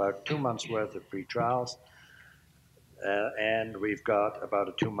 which is about 2 months' worth of pre-trials. And we've got about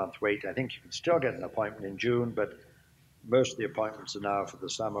a 2-month wait. I think you can still get an appointment in June, but most of the appointments are now for the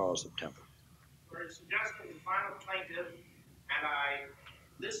summer or September. We're suggesting the final plaintiff, and I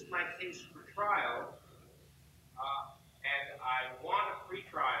list my case for trial, and I want a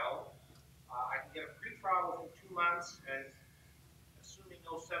pre-trial. I can get a pre-trial within 2 months, and assuming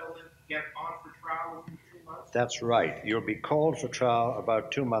no settlement, get on for trial within 2 months? That's right. You'll be called for trial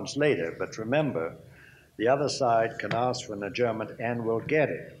about 2 months later, but remember, the other side can ask for an adjournment and will get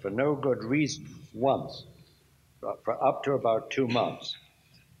it for no good reason once, for up to about 2 months.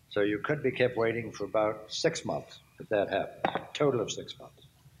 So you could be kept waiting for about 6 months if that happened, a total of 6 months.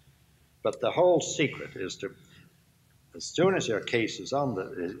 But the whole secret is to, as soon as your case is on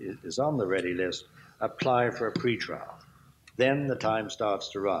the ready list, apply for a pretrial. Then the time starts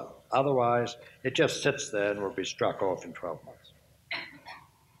to run. Otherwise, it just sits there and will be struck off in 12 months.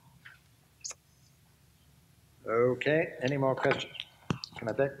 Okay, any more questions? Can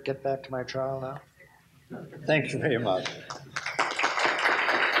I get back to my trial now? Thank you very much.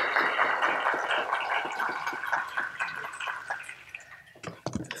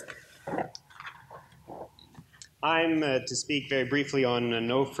 I'm to speak very briefly on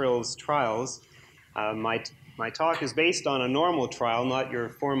no-frills trials. My talk is based on a normal trial, not your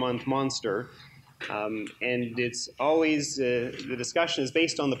 4-month monster. And it's always, the discussion is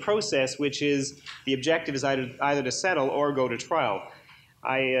based on the process, which is the objective is either to settle or go to trial.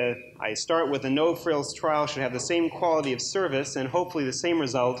 I start with a no-frills trial should have the same quality of service and hopefully the same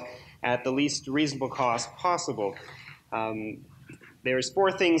result at the least reasonable cost possible. There's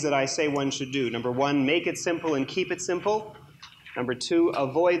 4 things that I say one should do. Number 1, make it simple and keep it simple. Number 2,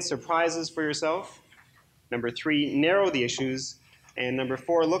 avoid surprises for yourself. Number 3, narrow the issues. And number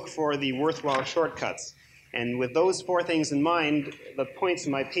 4, look for the worthwhile shortcuts. And with those 4 things in mind, the points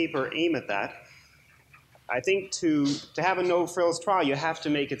in my paper aim at that. I think to have a no-frills trial, you have to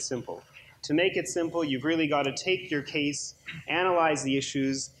make it simple. To make it simple, you've really got to take your case, analyze the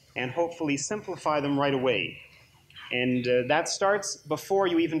issues, and hopefully simplify them right away. And that starts before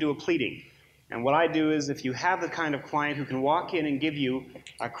you even do a pleading. And what I do is if you have the kind of client who can walk in and give you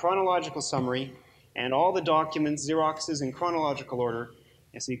a chronological summary and all the documents, Xeroxes in chronological order,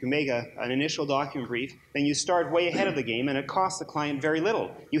 and so you can make an initial document brief, then you start way ahead of the game and it costs the client very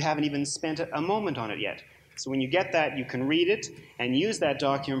little. You haven't even spent a moment on it yet. So when you get that, you can read it and use that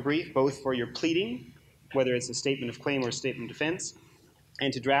document brief both for your pleading, whether it's a statement of claim or a statement of defense,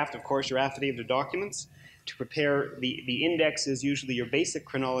 and to draft, of course, your affidavit of documents. To prepare the index is usually your basic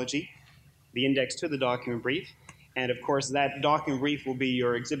chronology, the index to the document brief. And of course, that document brief will be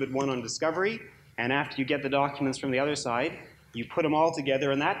your Exhibit 1 on discovery. And after you get the documents from the other side, you put them all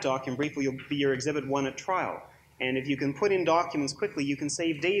together, and that document brief will be your Exhibit 1 at trial. And if you can put in documents quickly, you can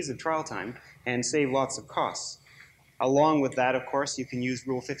save days of trial time and save lots of costs. Along with that, of course, you can use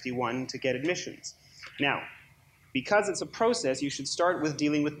Rule 51 to get admissions. Now, because it's a process, you should start with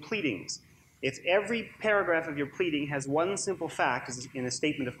dealing with pleadings. If every paragraph of your pleading has one simple fact, as in a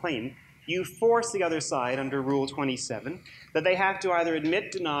statement of claim, you force the other side under Rule 27 that they have to either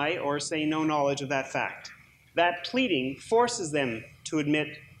admit, deny, or say no knowledge of that fact. That pleading forces them to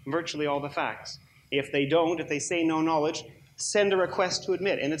admit virtually all the facts. If they don't, if they say no knowledge, send a request to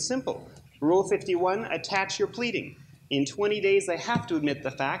admit. And it's simple. Rule 51, attach your pleading. In 20 days, they have to admit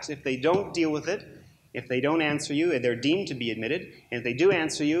the facts. If they don't deal with it, if they don't answer you, they're deemed to be admitted. And if they do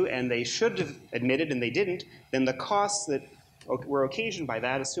answer you and they should have admitted and they didn't, then the costs that were occasioned by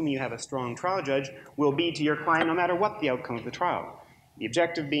that, assuming you have a strong trial judge, will be to your client no matter what the outcome of the trial. The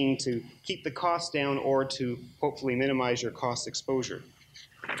objective being to keep the costs down or to hopefully minimize your cost exposure.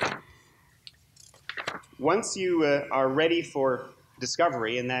 Once you are ready for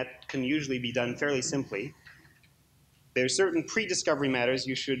discovery, and that can usually be done fairly simply, there are certain pre-discovery matters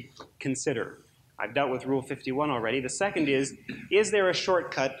you should consider. I've dealt with Rule 51 already. The second is there a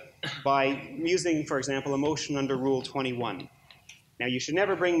shortcut by using, for example, a motion under Rule 21? Now, you should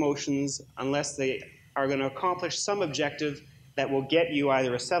never bring motions unless they are going to accomplish some objective that will get you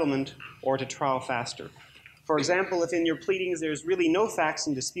either a settlement or to trial faster. For example, if in your pleadings there's really no facts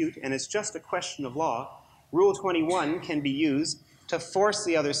in dispute and it's just a question of law, Rule 21 can be used to force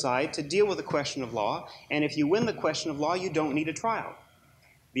the other side to deal with the question of law, and if you win the question of law, you don't need a trial.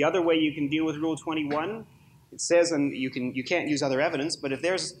 The other way you can deal with Rule 21, it says, and you can't use other evidence, but if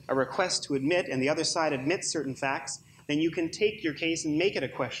there's a request to admit and the other side admits certain facts, then you can take your case and make it a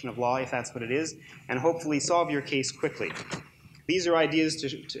question of law, if that's what it is, and hopefully solve your case quickly. These are ideas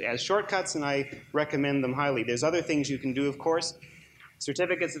as shortcuts, and I recommend them highly. There's other things you can do, of course.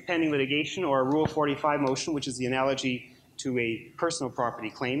 Certificates of pending litigation or a Rule 45 motion, which is the analogy to a personal property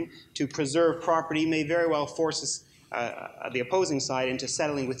claim, to preserve property may very well force the opposing side into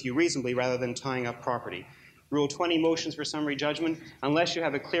settling with you reasonably rather than tying up property. Rule 20 motions for summary judgment, unless you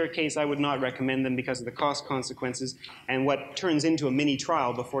have a clear case, I would not recommend them because of the cost consequences and what turns into a mini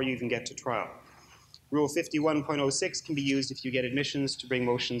trial before you even get to trial. Rule 51.06 can be used if you get admissions to bring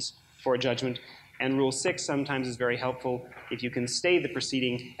motions for judgment, and Rule 6 sometimes is very helpful. If you can stay the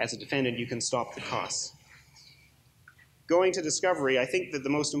proceeding as a defendant, you can stop the costs. Going to discovery, I think that the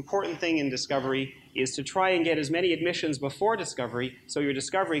most important thing in discovery is to try and get as many admissions before discovery so your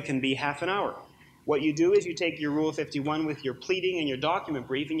discovery can be half an hour. What you do is you take your Rule 51 with your pleading and your document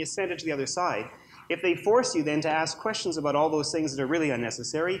brief and you send it to the other side. If they force you then to ask questions about all those things that are really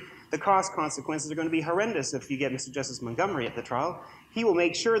unnecessary, the cost consequences are going to be horrendous if you get Mr. Justice Montgomery at the trial. He will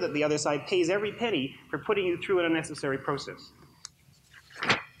make sure that the other side pays every penny for putting you through an unnecessary process.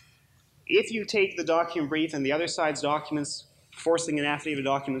 If you take the document brief and the other side's documents, forcing an affidavit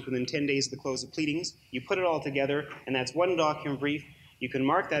documents within 10 days of the close of pleadings, you put it all together, and that's one document brief. You can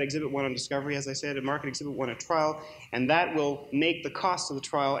mark that Exhibit 1 on discovery, as I said, and mark it Exhibit 1 at trial, and that will make the cost of the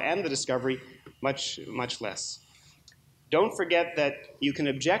trial and the discovery much, much less. Don't forget that you can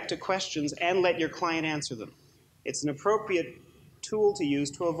object to questions and let your client answer them. It's an appropriate tool to use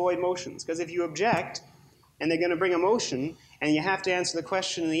to avoid motions, because if you object and they're going to bring a motion and you have to answer the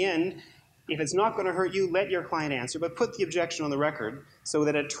question in the end, if it's not going to hurt you, let your client answer, but put the objection on the record so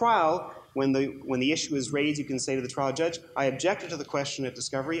that at trial, when the issue is raised, you can say to the trial judge, I objected to the question at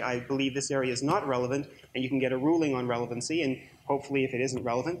discovery. I believe this area is not relevant, and you can get a ruling on relevancy, and hopefully, if it isn't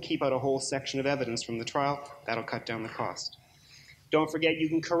relevant, keep out a whole section of evidence from the trial. That'll cut down the cost. Don't forget, you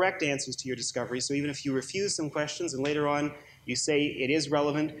can correct answers to your discovery, so even if you refuse some questions and later on you say it is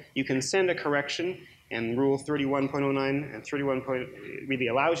relevant, you can send a correction, and Rule 31.09 and 31. Really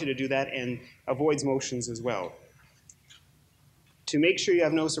allows you to do that and avoids motions as well. To make sure you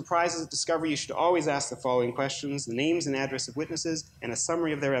have no surprises at discovery, you should always ask the following questions: the names and address of witnesses and a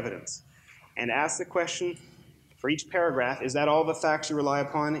summary of their evidence. And ask the question for each paragraph, is that all the facts you rely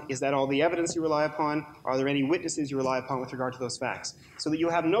upon? Is that all the evidence you rely upon? Are there any witnesses you rely upon with regard to those facts? So that you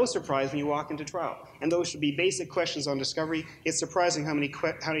have no surprise when you walk into trial. And those should be basic questions on discovery. It's surprising how many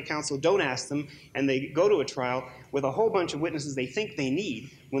counsel don't ask them, and they go to a trial with a whole bunch of witnesses they think they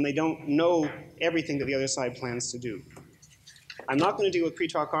need when they don't know everything that the other side plans to do. I'm not going to deal with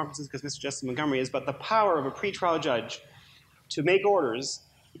pretrial conferences because Mr. Justice Montgomery is, but the power of a pretrial judge to make orders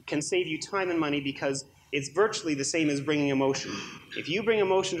can save you time and money because it's virtually the same as bringing a motion. If you bring a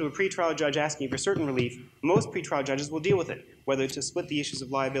motion to a pretrial judge asking for certain relief, most pretrial judges will deal with it, whether to split the issues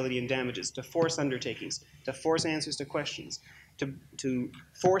of liability and damages, to force undertakings, to force answers to questions, to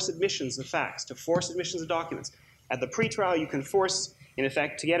force admissions of facts, to force admissions of documents. At the pretrial, you can force, in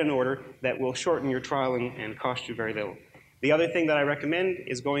effect, to get an order that will shorten your trial and cost you very little. The other thing that I recommend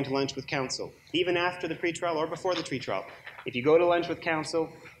is going to lunch with counsel, even after the pretrial or before the pretrial. If you go to lunch with counsel,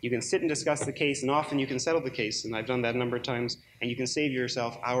 you can sit and discuss the case, and often you can settle the case, and I've done that a number of times, and you can save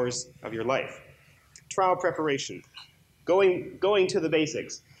yourself hours of your life. Trial preparation. Going to the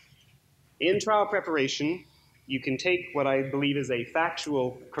basics. In trial preparation, you can take what I believe is a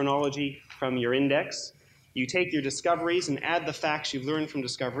factual chronology from your index. You take your discoveries and add the facts you've learned from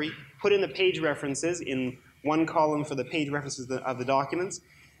discovery, put in the page references in one column for the page references of the documents,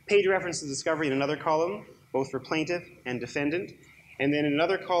 page references of discovery in another column, both for plaintiff and defendant. And then in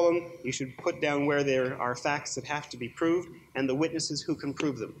another column, you should put down where there are facts that have to be proved and the witnesses who can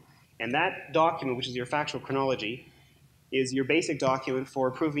prove them. And that document, which is your factual chronology, is your basic document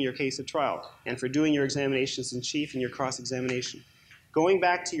for proving your case at trial and for doing your examinations in chief and your cross-examination. Going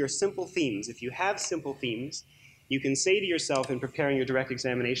back to your simple themes, if you have simple themes, you can say to yourself in preparing your direct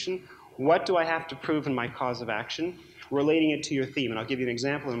examination, what do I have to prove in my cause of action, relating it to your theme? And I'll give you an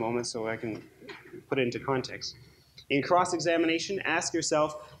example in a moment so I can put it into context. In cross-examination, ask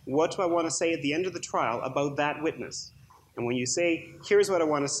yourself, what do I want to say at the end of the trial about that witness? And when you say, here's what I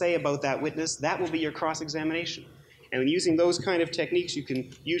want to say about that witness, that will be your cross-examination. And using those kind of techniques, you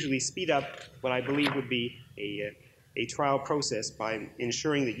can usually speed up what I believe would be a trial process by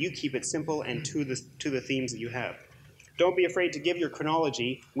ensuring that you keep it simple and to the themes that you have. Don't be afraid to give your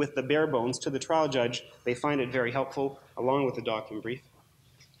chronology with the bare bones to the trial judge. They find it very helpful, along with the document brief.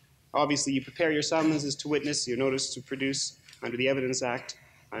 Obviously, you prepare your summonses to witness, your notice to produce under the Evidence Act,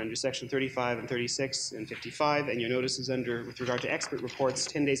 under Section 35 and 36 and 55, and your notices with regard to expert reports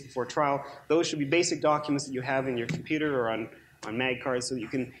 10 days before trial. Those should be basic documents that you have in your computer or on mag cards so that you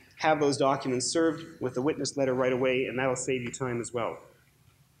can have those documents served with the witness letter right away, and that'll save you time as well.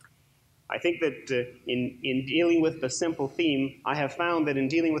 I think that in dealing with the simple theme, I have found that in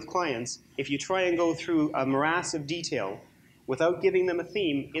dealing with clients, if you try and go through a morass of detail without giving them a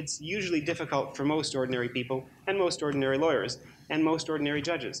theme, it's usually difficult for most ordinary people and most ordinary lawyers and most ordinary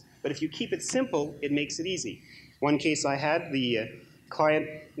judges. But if you keep it simple, it makes it easy. One case I had, the client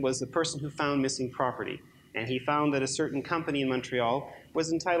was the person who found missing property, and he found that a certain company in Montreal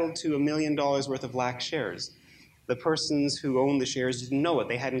was entitled to $1 million worth of lax shares. The persons who owned the shares didn't know it.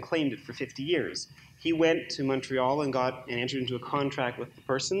 They hadn't claimed it for 50 years. He went to Montreal and entered into a contract with the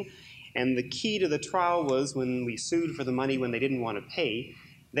person. And the key to the trial was when we sued for the money when they didn't want to pay,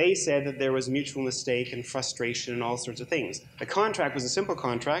 they said that there was mutual mistake and frustration and all sorts of things. The contract was a simple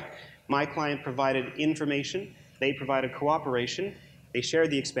contract. My client provided information, they provided cooperation, they shared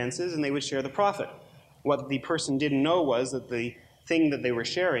the expenses, and they would share the profit. What the person didn't know was that the thing that they were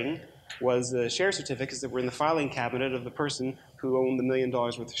sharing was share certificates that were in the filing cabinet of the person who owned the $1 million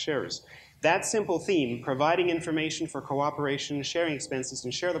worth of shares. That simple theme, providing information for cooperation, sharing expenses,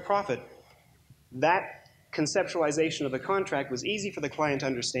 and share the profit, that conceptualization of the contract was easy for the client to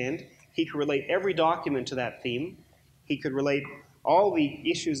understand. He could relate every document to that theme. He could relate all the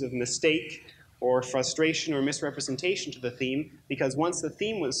issues of mistake or frustration or misrepresentation to the theme, because once the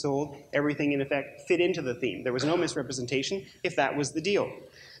theme was sold, everything in effect fit into the theme. There was no misrepresentation if that was the deal.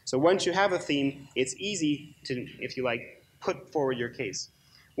 So once you have a theme, it's easy to, if you like, put forward your case.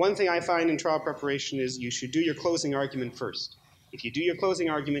 One thing I find in trial preparation is you should do your closing argument first. If you do your closing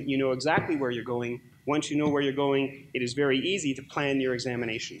argument, you know exactly where you're going. Once you know where you're going, it is very easy to plan your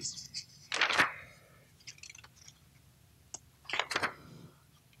examinations.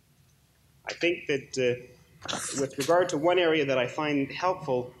 I think that with regard to one area that I find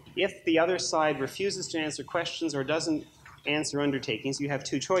helpful, if the other side refuses to answer questions or doesn't answer undertakings, you have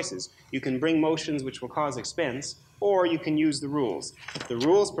two choices. You can bring motions which will cause expense, or you can use the rules. The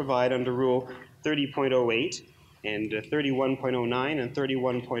rules provide under Rule 30.08 and 31.09 and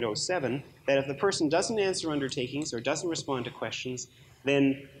 31.07 that if the person doesn't answer undertakings or doesn't respond to questions,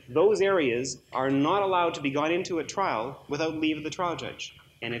 then those areas are not allowed to be gone into at trial without leave of the trial judge.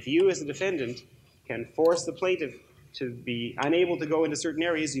 And if you as a defendant can force the plaintiff to be unable to go into certain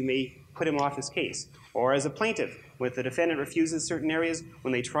areas, you may put him off his case. Or as a plaintiff, if the defendant refuses certain areas,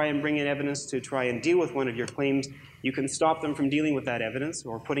 when they try and bring in evidence to try and deal with one of your claims, you can stop them from dealing with that evidence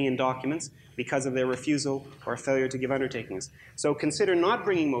or putting in documents because of their refusal or failure to give undertakings. So consider not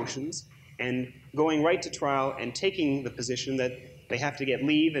bringing motions and going right to trial and taking the position that they have to get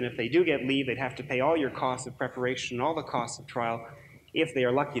leave, and if they do get leave, they'd have to pay all your costs of preparation, all the costs of trial, if they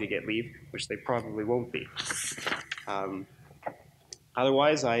are lucky to get leave, which they probably won't be.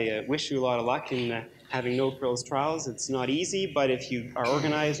 Otherwise, I wish you a lot of luck in having no-frills trials. It's not easy, but if you are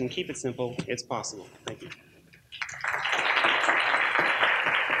organized and keep it simple, it's possible. Thank you.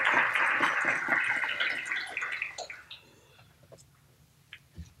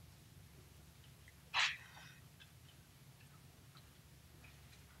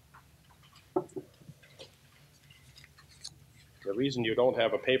 The reason you don't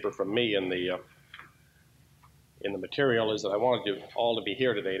have a paper from me in the material is that I wanted you all to be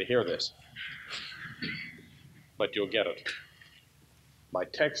here today to hear this. But you'll get it. My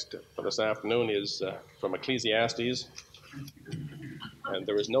text for this afternoon is from Ecclesiastes, and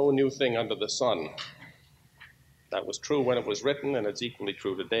there is no new thing under the sun. That was true when it was written, and it's equally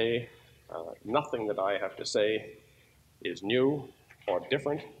true today. Nothing that I have to say is new or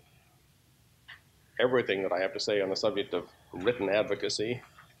different. Everything that I have to say on the subject of written advocacy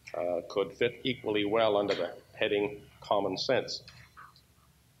could fit equally well under the heading common sense.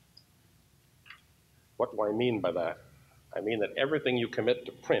 What do I mean by that? I mean that everything you commit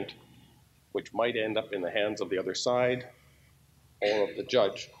to print, which might end up in the hands of the other side or of the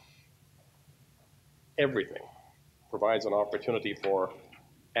judge, everything provides an opportunity for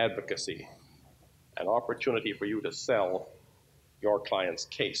advocacy, an opportunity for you to sell your client's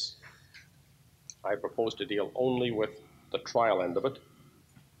case. I propose to deal only with the trial end of it,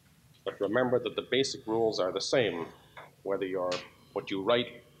 but remember that the basic rules are the same, whether what you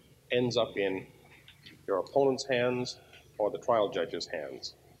write ends up in your opponent's hands or the trial judge's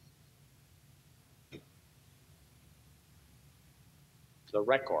hands. The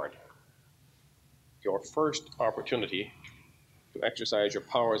record, your first opportunity to exercise your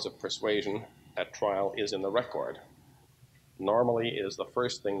powers of persuasion at trial is in the record. Normally, it is the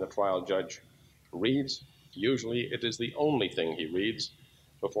first thing the trial judge reads. Usually, it is the only thing he reads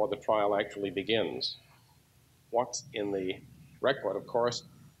before the trial actually begins. What's in the record, of course,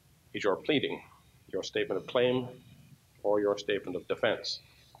 is your pleading, your statement of claim, or your statement of defense.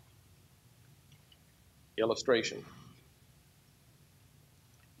 Illustration.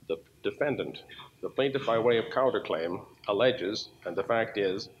 The defendant, the plaintiff by way of counterclaim, alleges, and the fact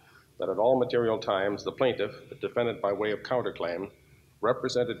is, that at all material times, the plaintiff, the defendant by way of counterclaim,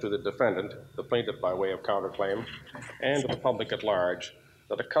 represented to the defendant, the plaintiff by way of counterclaim, and to the public at large,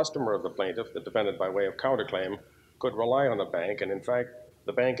 that a customer of the plaintiff, the defendant by way of counterclaim, could rely on the bank, and in fact,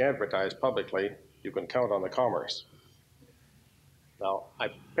 the bank advertised publicly, you can count on the commerce. Now, I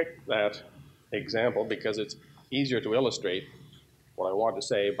picked that example because it's easier to illustrate what I want to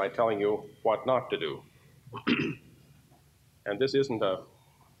say by telling you what not to do. And this isn't a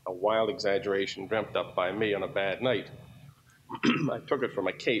wild exaggeration dreamt up by me on a bad night. I took it from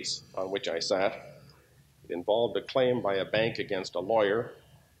a case on which I sat. It involved a claim by a bank against a lawyer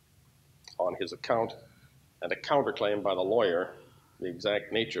on his account and a counterclaim by the lawyer, the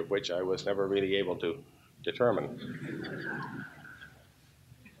exact nature of which I was never really able to determine.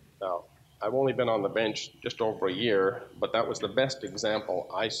 Now, I've only been on the bench just over a year, but that was the best example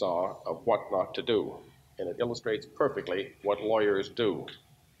I saw of what not to do, and it illustrates perfectly what lawyers do.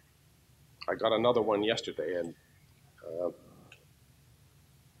 I got another one yesterday, and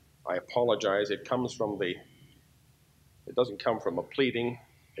I apologize. It doesn't come from a pleading.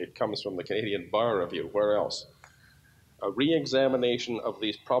 It comes from the Canadian Bar Review. Where else? A re-examination of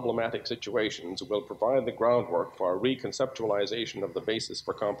these problematic situations will provide the groundwork for a reconceptualization of the basis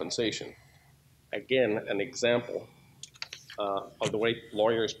for compensation. Again, an example of the way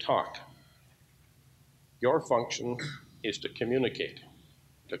lawyers talk. Your function is to communicate,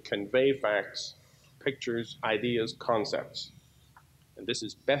 to convey facts, pictures, ideas, concepts. And this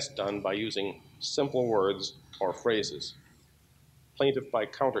is best done by using simple words or phrases. Plaintiff by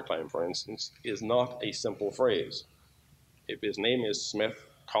counterclaim, for instance, is not a simple phrase. If his name is Smith,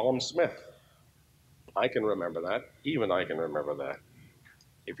 call him Smith. I can remember that. Even I can remember that.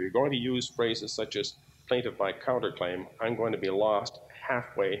 If you're going to use phrases such as plaintiff by counterclaim, I'm going to be lost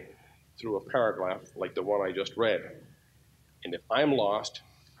halfway through a paragraph like the one I just read. And if I'm lost,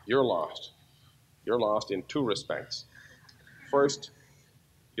 you're lost. You're lost in two respects. First,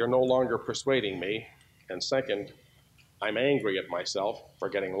 you're no longer persuading me. And second, I'm angry at myself for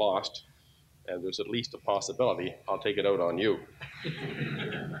getting lost. And there's at least a possibility I'll take it out on you.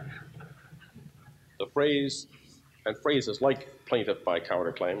 The phrase and phrases like plaintiff by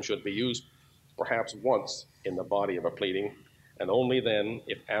counterclaim should be used perhaps once in the body of a pleading, and only then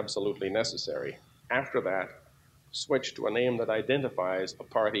if absolutely necessary. After that, switch to a name that identifies a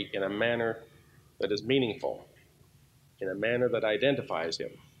party in a manner that is meaningful, in a manner that identifies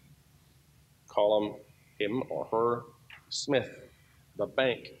him. Call him or her Smith, the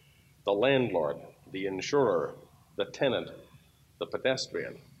bank, the landlord, the insurer, the tenant, the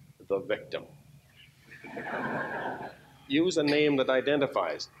pedestrian, the victim. Use a name that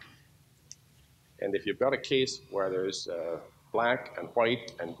identifies. And if you've got a case where there's black and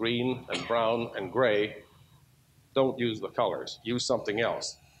white and green and brown and gray, don't use the colors. Use something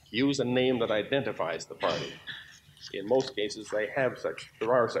else. Use a name that identifies the party. In most cases,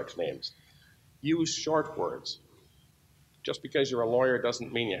 there are such names. Use short words. Just because you're a lawyer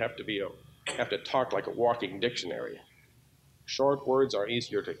doesn't mean you have to talk like a walking dictionary. Short words are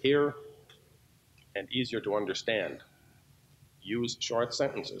easier to hear and easier to understand. Use short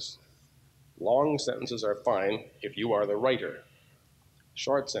sentences. Long sentences are fine if you are the writer.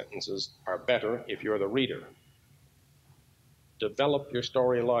 Short sentences are better if you're the reader. Develop your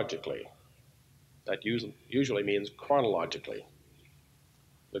story logically. That usually means chronologically.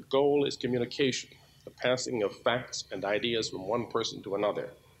 The goal is communication, the passing of facts and ideas from one person to another.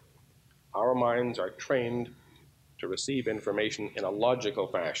 Our minds are trained to receive information in a logical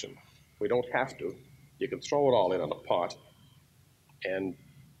fashion. We don't have to. You can throw it all in on a pot, and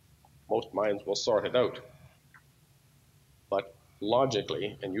most minds will sort it out. But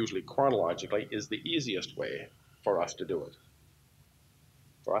logically, and usually chronologically, is the easiest way for us to do it,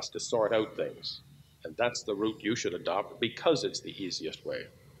 for us to sort out things. And that's the route you should adopt because it's the easiest way.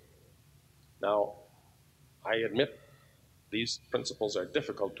 Now, I admit these principles are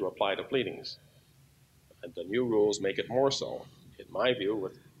difficult to apply to pleadings, and the new rules make it more so. In my view,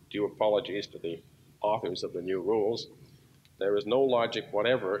 with due apologies to the authors of the new rules, there is no logic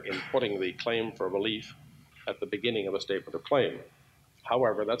whatever in putting the claim for relief at the beginning of a statement of claim.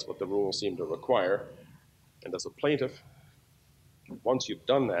 However, that's what the rules seem to require, and as a plaintiff, once you've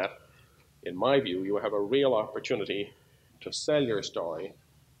done that, in my view, you have a real opportunity to sell your story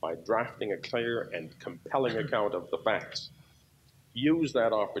by drafting a clear and compelling account of the facts. Use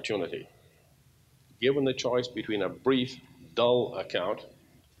that opportunity. Given the choice between a brief, dull account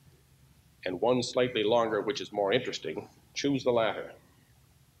and one slightly longer, which is more interesting, choose the latter.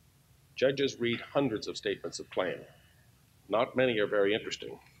 Judges read hundreds of statements of claim. Not many are very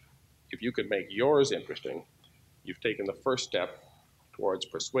interesting. If you could make yours interesting, you've taken the first step towards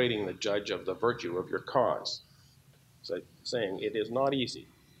persuading the judge of the virtue of your cause. So saying it is not easy.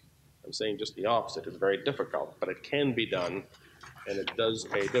 I'm saying just the opposite. It's very difficult, but it can be done, and it does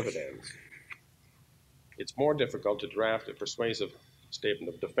pay dividends. It's more difficult to draft a persuasive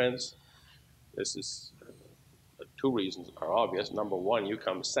statement of defense. This is two reasons are obvious. Number one, you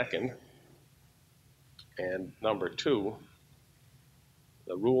come second. And number two,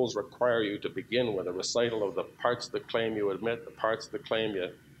 the rules require you to begin with a recital of the parts of the claim you admit, the parts of the claim you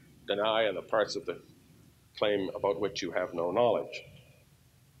deny, and the parts of the claim about which you have no knowledge.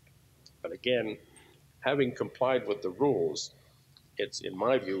 But again, having complied with the rules, it's, in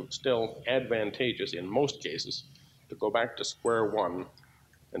my view, still advantageous in most cases to go back to square one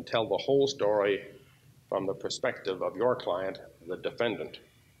and tell the whole story from the perspective of your client, the defendant.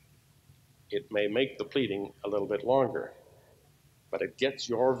 It may make the pleading a little bit longer, but it gets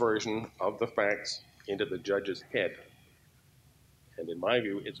your version of the facts into the judge's head. And in my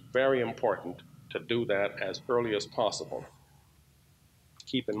view, it's very important to do that as early as possible.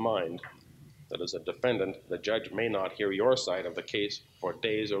 Keep in mind that as a defendant, the judge may not hear your side of the case for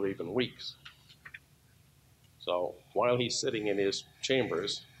days or even weeks. So while he's sitting in his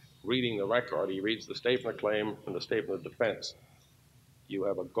chambers reading the record, he reads the statement of claim and the statement of defense. You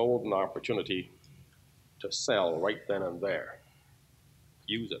have a golden opportunity to sell right then and there.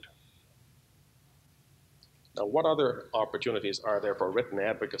 Use it. Now, what other opportunities are there for written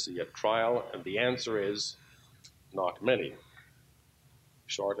advocacy at trial? And the answer is not many,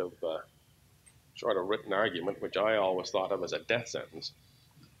 short of written argument, which I always thought of as a death sentence.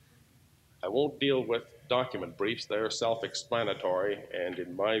 I won't deal with document briefs. They're self-explanatory, and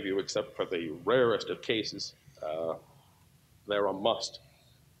in my view, except for the rarest of cases, they're a must.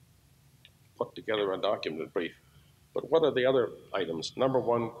 Put together a document brief. But what are the other items? Number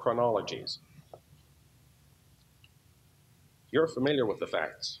one, chronologies. You're familiar with the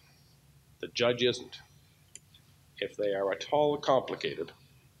facts. The judge isn't. If they are at all complicated,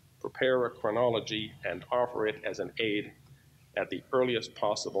 prepare a chronology and offer it as an aid at the earliest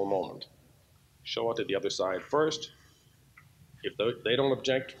possible moment. Show it to the other side first. If they don't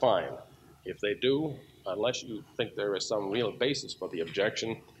object, fine. If they do, unless you think there is some real basis for the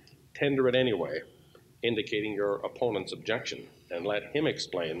objection, tender it anyway, indicating your opponent's objection, and let him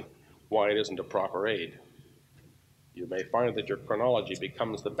explain why it isn't a proper aid. You may find that your chronology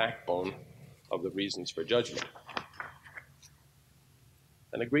becomes the backbone of the reasons for judgment.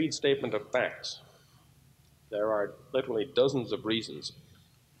 An agreed statement of facts. There are literally dozens of reasons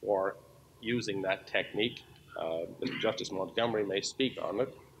for using that technique. Justice Montgomery may speak on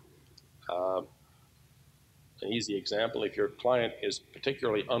it. An easy example, if your client is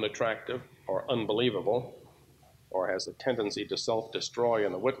particularly unattractive or unbelievable, or has a tendency to self-destroy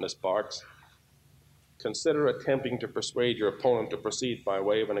in the witness box, consider attempting to persuade your opponent to proceed by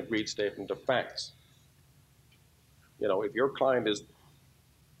way of an agreed statement of facts. You know, if your client is,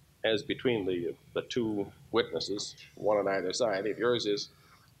 as between the two witnesses, one on either side, if yours is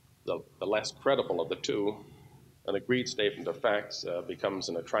the less credible of the two, an agreed statement of facts becomes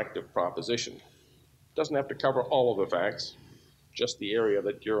an attractive proposition. It doesn't have to cover all of the facts, just the area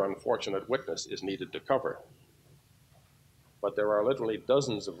that your unfortunate witness is needed to cover. But there are literally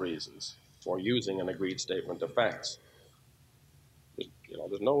dozens of reasons for using an agreed statement of facts.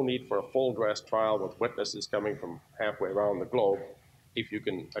 There's no need for a full-dress trial with witnesses coming from halfway around the globe if you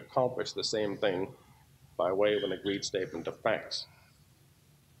can accomplish the same thing by way of an agreed statement of facts.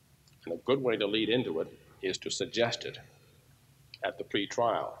 And a good way to lead into it is to suggest it at the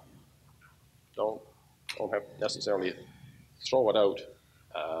pre-trial. Don't have necessarily throw it out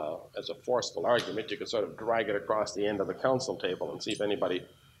as a forceful argument. You can sort of drag it across the end of the counsel table and see if anybody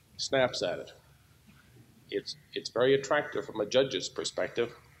snaps at it. It's very attractive from a judge's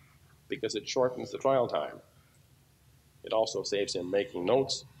perspective because it shortens the trial time. It also saves him making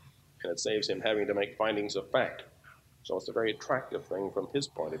notes, and it saves him having to make findings of fact. So it's a very attractive thing from his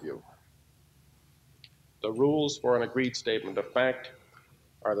point of view. The rules for an agreed statement of fact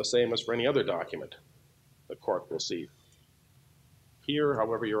are the same as for any other document the court will see. Here,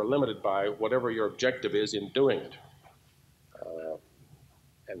 however, you're limited by whatever your objective is in doing it,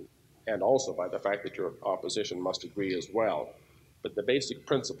 and also by the fact that your opposition must agree as well. But the basic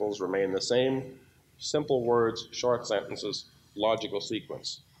principles remain the same: simple words, short sentences, logical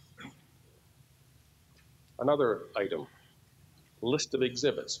sequence. Another item, list of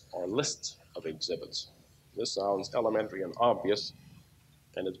exhibits or lists of exhibits. This sounds elementary and obvious,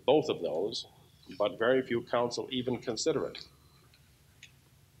 and it's both of those, but very few counsel even consider it.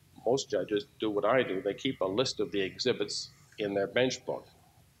 Most judges do what I do. They keep a list of the exhibits in their bench book,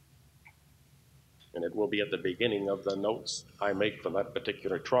 and it will be at the beginning of the notes I make for that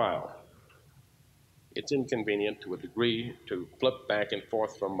particular trial. It's inconvenient to a degree to flip back and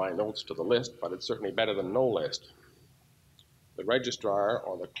forth from my notes to the list, but it's certainly better than no list. The registrar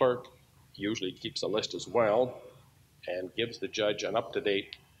or the clerk usually keeps a list as well and gives the judge an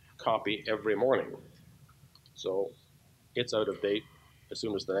up-to-date copy every morning. So it's out of date as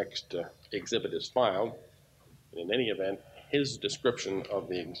soon as the next exhibit is filed. And in any event, his description of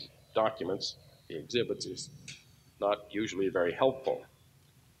the documents, the exhibits, is not usually very helpful.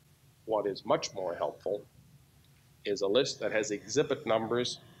 What is much more helpful is a list that has exhibit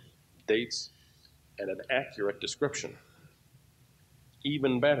numbers, dates, and an accurate description.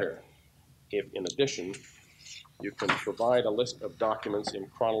 even better if, in addition, you can provide a list of documents in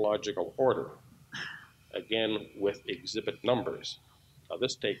chronological order, again with exhibit numbers. Now,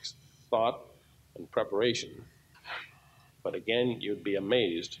 this takes thought and preparation, but again, you'd be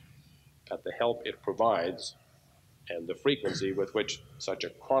amazed at the help it provides and the frequency with which such a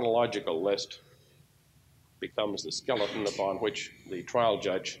chronological list becomes the skeleton upon which the trial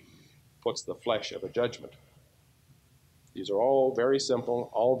judge puts the flesh of a judgment. These are all very simple,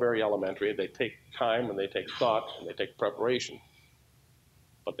 all very elementary. They take time and they take thought and they take preparation,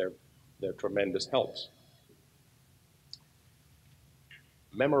 but they're tremendous helps.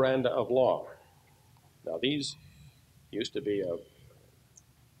 Memoranda of law. Now, these used to be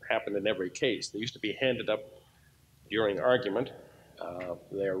happened in every case. They used to be handed up during argument.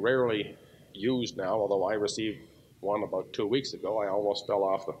 They're rarely used now, although I received one about 2 weeks ago. I almost fell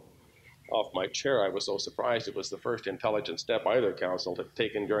off my chair. I was so surprised. It was the first intelligent step either counsel had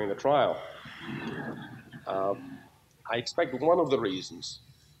taken during the trial. I expect one of the reasons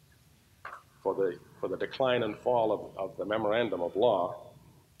for the decline and fall of the memorandum of law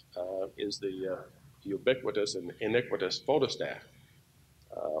is the ubiquitous and iniquitous photostat.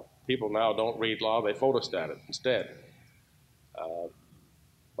 People now don't read law, they photostat it instead.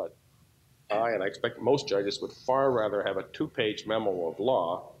 But I expect most judges would far rather have a 2-page memo of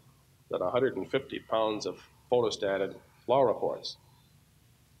law than 150 pounds of photostated law reports.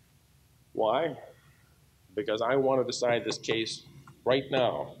 Why? Because I want to decide this case right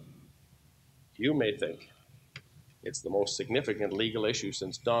now. You may think it's the most significant legal issue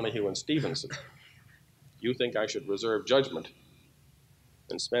since Donahue and Stevenson. You think I should reserve judgment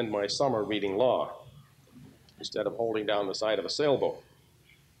and spend my summer reading law instead of holding down the side of a sailboat.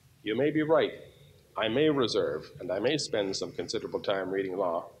 You may be right. I may reserve, and I may spend some considerable time reading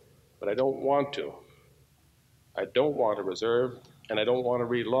law, but I don't want to. I don't want to reserve, and I don't want to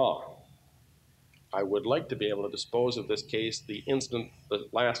read law. I would like to be able to dispose of this case the instant the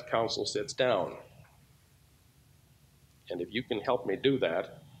last counsel sits down. And if you can help me do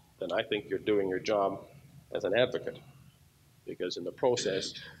that, then I think you're doing your job as an advocate, because in the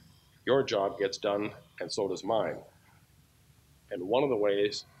process, your job gets done, and so does mine. And one of the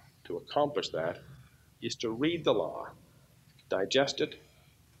ways to accomplish that is to read the law, digest it,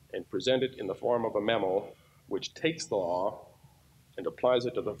 and present it in the form of a memo which takes the law and applies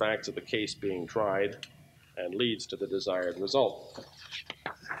it to the facts of the case being tried and leads to the desired result.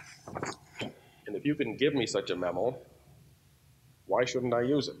 And if you can give me such a memo, why shouldn't I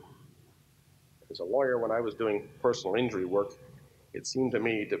use it? As a lawyer, when I was doing personal injury work, it seemed to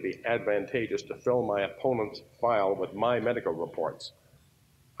me to be advantageous to fill my opponent's file with my medical reports.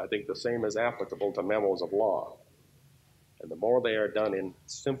 I think the same is applicable to memos of law. And the more they are done in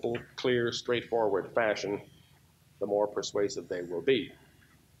simple, clear, straightforward fashion, the more persuasive they will be.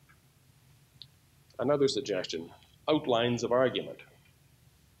 Another suggestion, outlines of argument.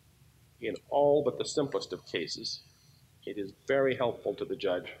 In all but the simplest of cases, it is very helpful to the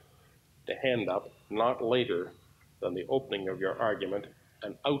judge to hand up, not later than the opening of your argument,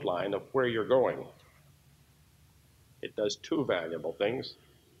 an outline of where you're going. It does 2 valuable things.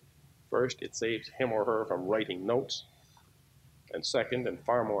 First, it saves him or her from writing notes. And second, and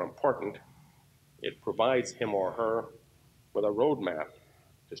far more important, it provides him or her with a roadmap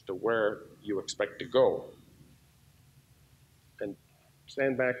as to where you expect to go. And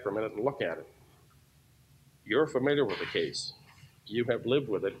stand back for a minute and look at it. You're familiar with the case. You have lived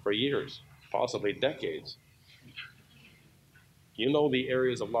with it for years, possibly decades. You know the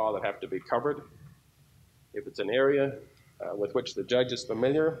areas of law that have to be covered. If it's an area with which the judge is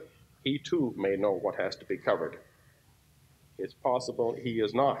familiar, he too may know what has to be covered. It's possible he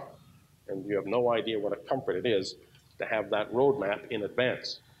is not, and you have no idea what a comfort it is to have that roadmap in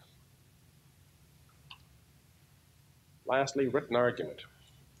advance. Lastly, written argument.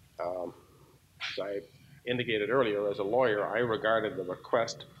 As I indicated earlier, as a lawyer, I regarded the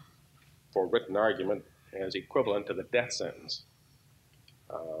request for written argument as equivalent to the death sentence.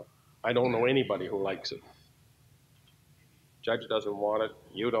 I don't know anybody who likes it. Judge doesn't want it,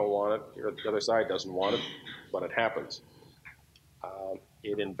 you don't want it, the other side doesn't want it, but it happens.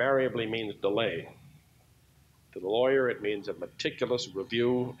 It invariably means delay. To the lawyer, it means a meticulous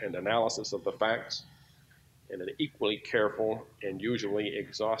review and analysis of the facts and an equally careful and usually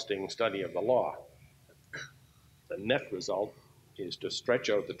exhausting study of the law. The net result is to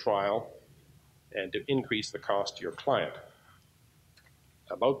stretch out the trial and to increase the cost to your client.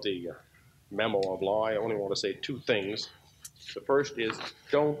 About the memo of law, I only want to say 2 things. The first is,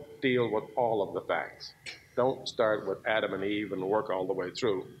 don't deal with all of the facts. Don't start with Adam and Eve and work all the way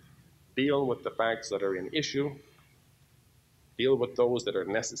through. Deal with the facts that are in issue. deal with those that are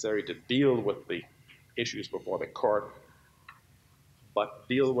necessary to deal with the issues before the court, but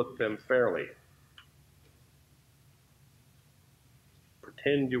deal with them fairly.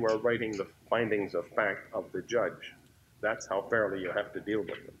 Pretend you are writing the findings of fact of the judge. That's how fairly you have to deal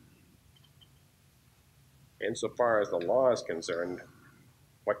with them. Insofar as the law is concerned,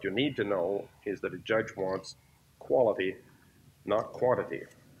 what you need to know is that a judge wants quality, not quantity.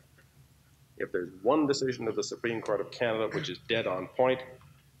 If there's one decision of the Supreme Court of Canada which is dead on point,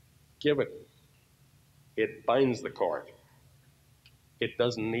 give it. It binds the court. It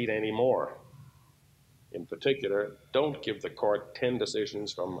doesn't need any more. In particular, don't give the court 10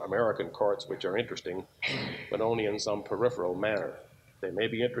 decisions from American courts which are interesting, but only in some peripheral manner. They may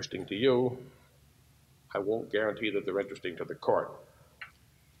be interesting to you. I won't guarantee that they're interesting to the court.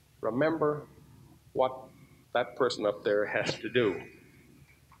 Remember what that person up there has to do.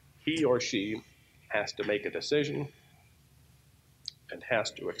 He or she has to make a decision and has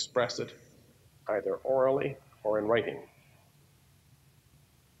to express it either orally or in writing.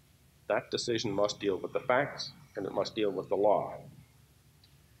 That decision must deal with the facts and it must deal with the law.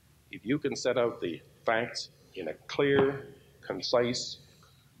 If you can set out the facts in a clear, concise,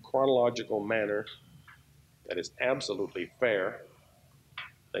 chronological manner that is absolutely fair,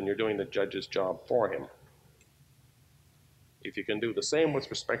 then you're doing the judge's job for him. If you can do the same with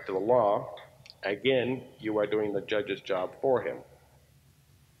respect to the law, again, you are doing the judge's job for him.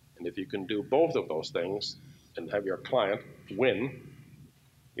 And if you can do both of those things and have your client win,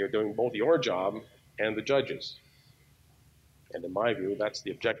 you're doing both your job and the judge's. And in my view, that's the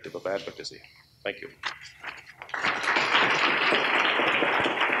objective of advocacy. Thank you.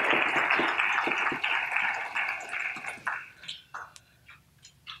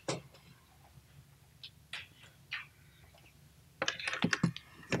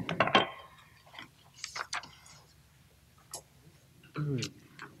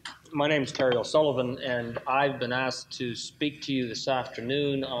 My name is Terry O'Sullivan, and I've been asked to speak to you this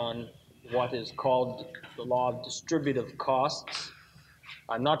afternoon on what is called the law of distributive costs.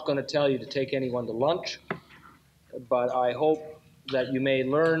 I'm not going to tell you to take anyone to lunch, but I hope that you may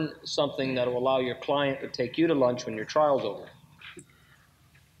learn something that will allow your client to take you to lunch when your trial's over.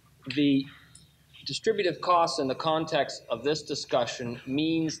 The distributive costs in the context of this discussion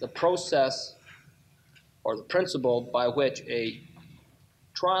means the process or the principle by which a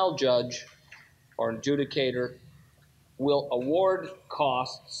trial judge or an adjudicator will award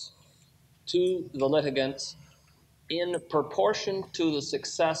costs to the litigants in proportion to the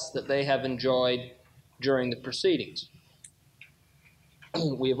success that they have enjoyed during the proceedings.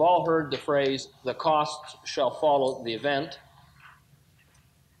 We have all heard the phrase, "the costs shall follow the event."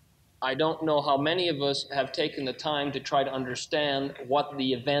 I don't know how many of us have taken the time to try to understand what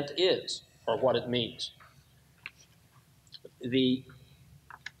the event is or what it means.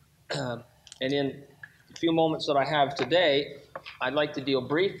 And in the few moments that I have today, I'd like to deal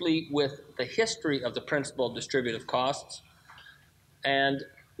briefly with the history of the principle of distributive costs and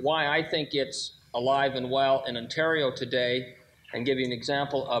why I think it's alive and well in Ontario today, and give you an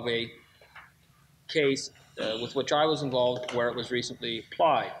example of a case with which I was involved where it was recently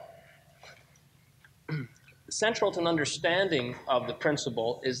applied. Central to an understanding of the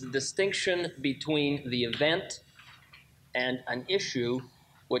principle is the distinction between the event and an issue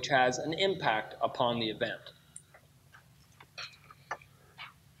which has an impact upon the event.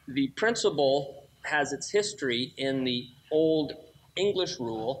 The principle has its history in the old English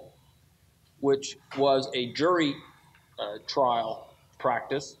rule, which was a jury trial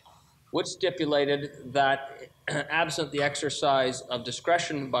practice, which stipulated that absent the exercise of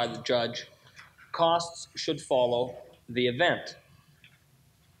discretion by the judge, costs should follow the event.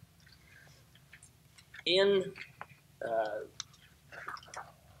 In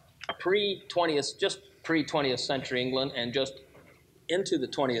just pre-20th century England and just into the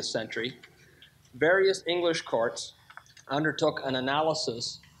 20th century, various English courts undertook an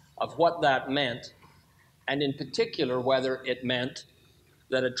analysis of what that meant, and in particular whether it meant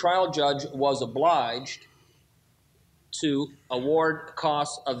that a trial judge was obliged to award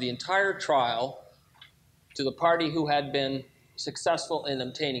costs of the entire trial to the party who had been successful in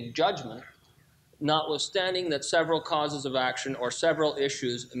obtaining judgment, notwithstanding that several causes of action or several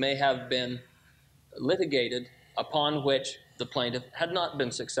issues may have been litigated upon which the plaintiff had not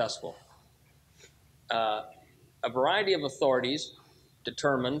been successful. A variety of authorities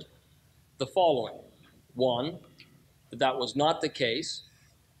determined the following. One, that was not the case,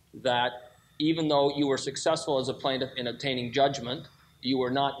 that even though you were successful as a plaintiff in obtaining judgment, you were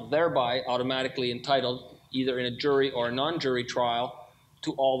not thereby automatically entitled, either in a jury or a non-jury trial,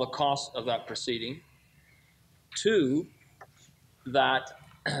 to all the costs of that proceeding. Two, that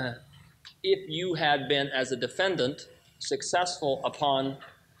if you had been, as a defendant, successful upon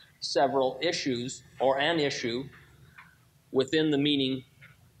several issues or an issue within the meaning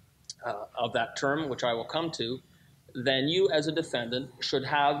of that term, which I will come to, then you as a defendant should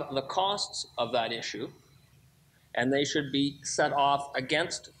have the costs of that issue, and they should be set off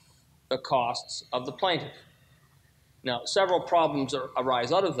against the costs of the plaintiff. Now, several problems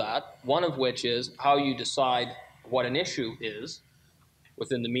arise out of that, one of which is how you decide what an issue is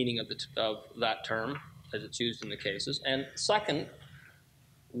within the meaning of that term as it's used in the cases. And second,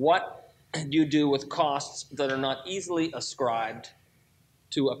 what do you do with costs that are not easily ascribed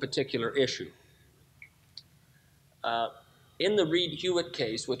to a particular issue? In the Reed-Hewitt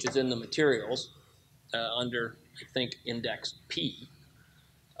case, which is in the materials under, I think, Index P,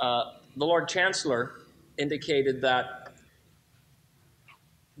 the Lord Chancellor indicated that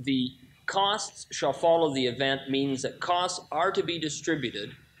the costs shall follow the event means that costs are to be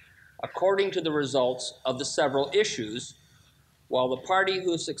distributed according to the results of the several issues, while the party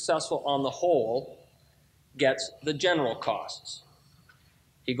who is successful on the whole gets the general costs.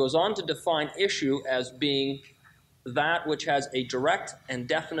 He goes on to define issue as being that which has a direct and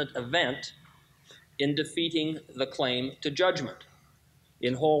definite event in defeating the claim to judgment,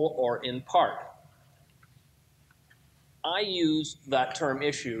 in whole or in part. I use that term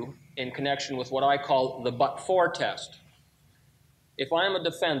issue in connection with what I call the but-for test. If I am a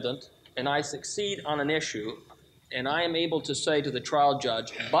defendant and I succeed on an issue, and I am able to say to the trial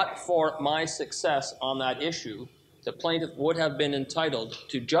judge, but for my success on that issue, the plaintiff would have been entitled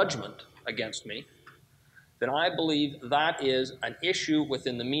to judgment against me, then I believe that is an issue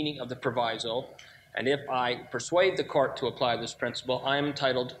within the meaning of the proviso, and if I persuade the court to apply this principle, I am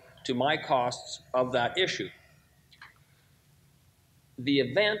entitled to my costs of that issue. The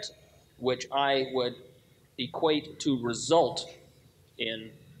event which I would equate to result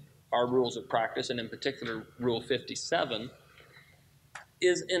in our rules of practice, and in particular Rule 57,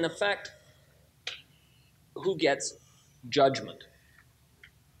 is in effect who gets judgment.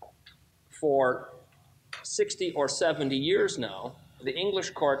 For 60 or 70 years now, the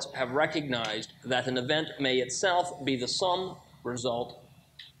English courts have recognized that an event may itself be the sum result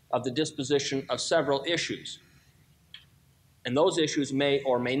of the disposition of several issues. And those issues may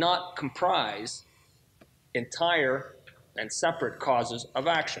or may not comprise entire and separate causes of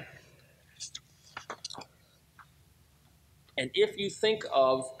action. And if you think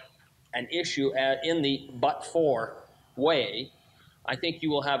of an issue in the but-for way, I think you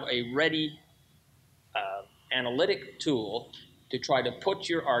will have a ready analytic tool to try to put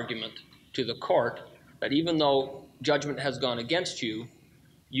your argument to the court that even though judgment has gone against you,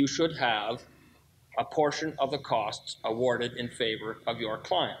 you should have a portion of the costs awarded in favor of your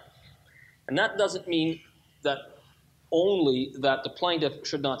client. And that doesn't mean that only that the plaintiff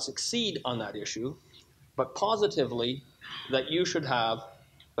should not succeed on that issue, but positively that you should have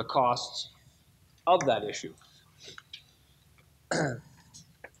the costs of that issue.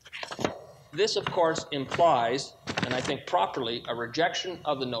 This, of course, implies, and I think properly, a rejection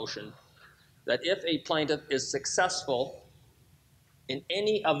of the notion that if a plaintiff is successful in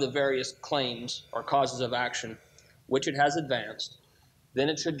any of the various claims or causes of action which it has advanced, then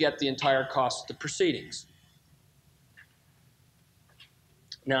it should get the entire cost of the proceedings.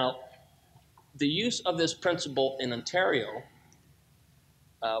 Now, the use of this principle in Ontario,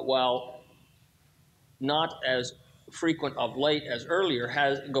 while not as frequent of late as earlier,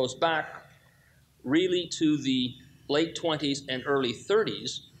 goes back really to the late 20s and early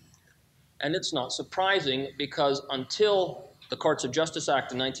 30s, and it's not surprising because until the Courts of Justice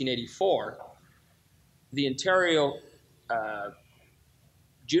Act of 1984, the Ontario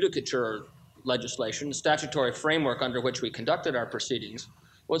judicature legislation, the statutory framework under which we conducted our proceedings,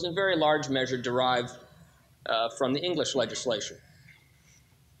 was in very large measure derived from the English legislation.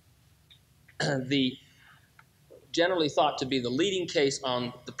 The generally thought to be the leading case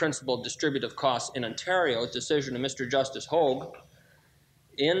on the principle of distributive costs in Ontario, decision of Mr. Justice Hogue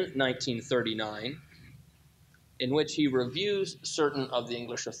in 1939, in which he reviews certain of the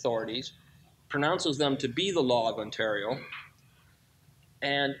English authorities, pronounces them to be the law of Ontario,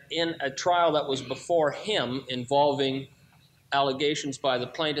 and in a trial that was before him involving allegations by the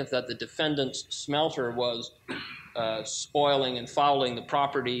plaintiff that the defendant's smelter was spoiling and fouling the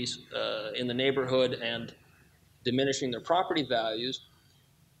properties in the neighborhood and diminishing their property values,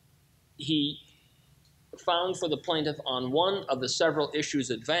 he found for the plaintiff on one of the several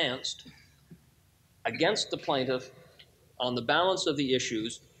issues advanced against the plaintiff on the balance of the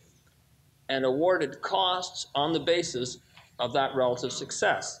issues and awarded costs on the basis of that relative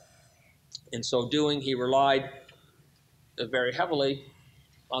success. In so doing, he relied very heavily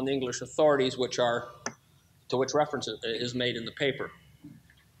on the English authorities to which reference is made in the paper.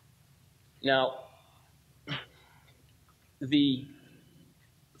 Now, the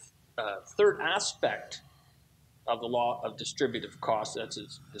third aspect of the law of distributive costs that's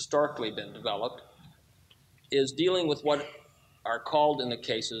historically been developed is dealing with what are called in the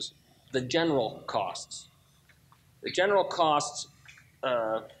cases the general costs. The general costs,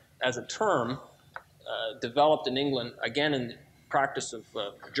 as a term, developed in England, again in the practice of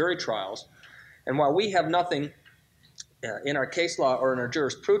jury trials. And while we have nothing in our case law or in our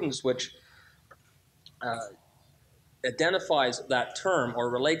jurisprudence which identifies that term or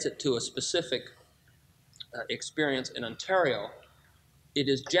relates it to a specific experience in Ontario, it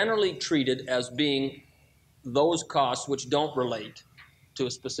is generally treated as being those costs which don't relate to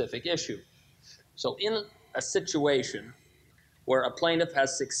a specific issue. So in a situation where a plaintiff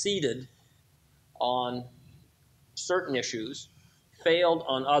has succeeded on certain issues, failed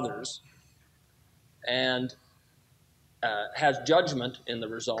on others, and has judgment in the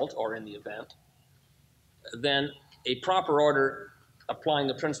result or in the event, then a proper order applying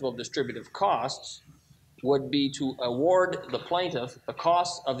the principle of distributive costs would be to award the plaintiff the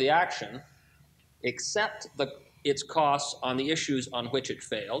costs of the action, except its costs on the issues on which it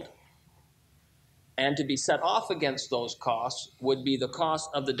failed, and to be set off against those costs would be the cost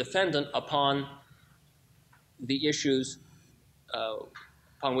of the defendant upon the issues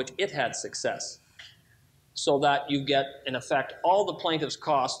upon which it had success, so that you get, in effect, all the plaintiff's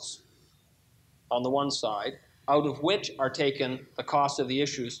costs on the one side, out of which are taken the costs of the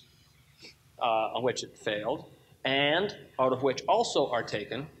issues on which it failed, and out of which also are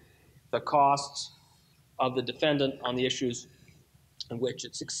taken the costs of the defendant on the issues in which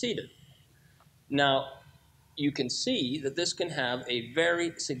it succeeded. Now, you can see that this can have a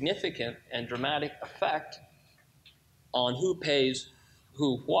very significant and dramatic effect on who pays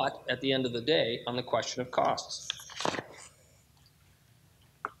who what at the end of the day on the question of costs.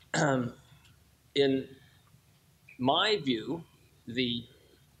 In my view, the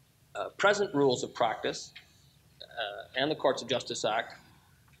present rules of practice and the Courts of Justice Act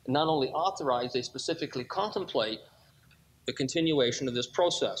not only authorize, they specifically contemplate the continuation of this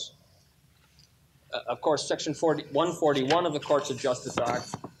process. Of course, Section 141 of the Courts of Justice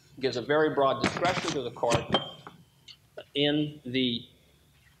Act gives a very broad discretion to the court in the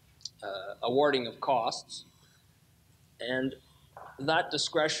awarding of costs, and that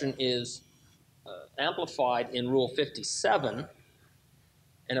discretion is amplified in Rule 57.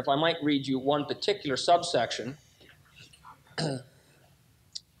 And if I might read you one particular subsection,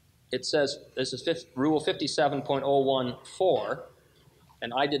 it says, this is Rule 57.014,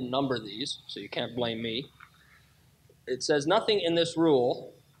 and I didn't number these, so you can't blame me. It says, nothing in this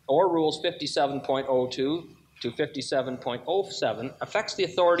rule, or Rules 57.02 to 57.07, affects the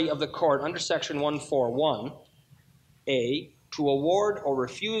authority of the court under Section 141, A, to award or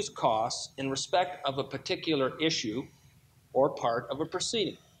refuse costs in respect of a particular issue or part of a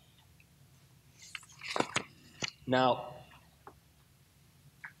proceeding. Now,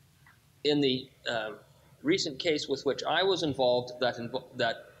 in the recent case with which I was involved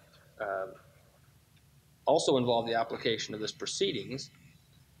that also involved the application of this proceedings,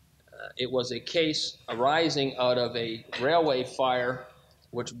 it was a case arising out of a railway fire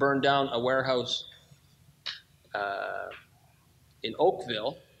which burned down a warehouse in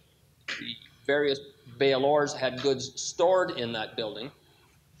Oakville. The various bailors had goods stored in that building.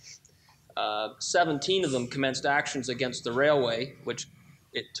 17 of them commenced actions against the railway, which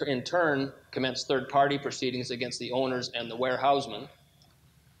in turn commenced third-party proceedings against the owners and the warehousemen.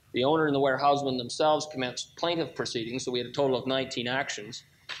 The owner and the warehousemen themselves commenced plaintiff proceedings, so we had a total of 19 actions.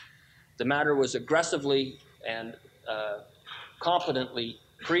 The matter was aggressively and competently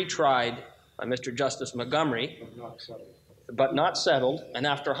pre-tried by Mr. Justice Montgomery, but not settled. And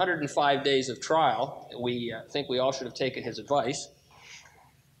after 105 days of trial, we think we all should have taken his advice.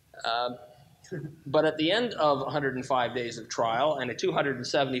 But at the end of 105 days of trial and a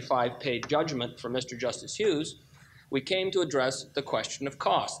 275-page judgment from Mr. Justice Hughes, we came to address the question of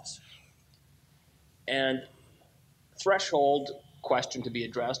costs. And threshold question to be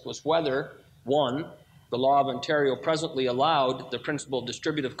addressed was whether, one, the law of Ontario presently allowed the principle of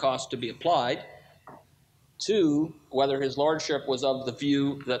distributive costs to be applied, two, whether his lordship was of the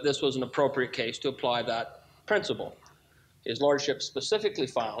view that this was an appropriate case to apply that principle. His lordship specifically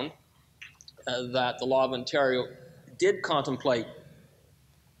found that the law of Ontario did contemplate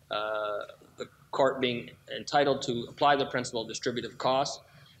the court being entitled to apply the principle of distributive costs,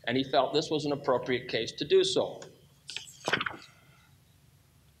 and he felt this was an appropriate case to do so.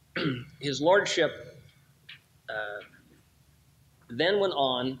 His lordship then went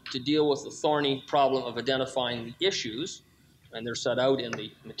on to deal with the thorny problem of identifying the issues, and they're set out in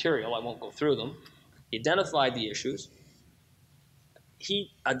the material. I won't go through them. He identified the issues.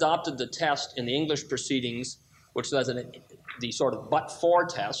 He adopted the test in the English proceedings, which says the sort of but-for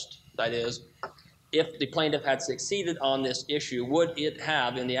test, that is, if the plaintiff had succeeded on this issue, would it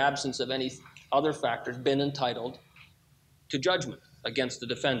have, in the absence of any other factors, been entitled to judgment against the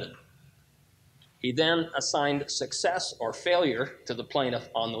defendant? He then assigned success or failure to the plaintiff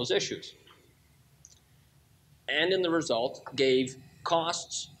on those issues, and in the result gave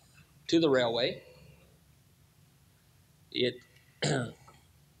costs to the railway. It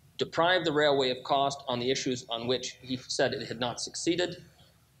deprived the railway of cost on the issues on which he said it had not succeeded,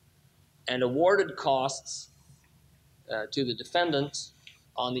 and awarded costs to the defendants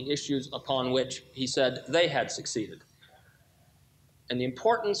on the issues upon which he said they had succeeded. And the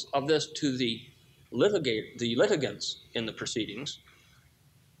importance of this to the litigants in the proceedings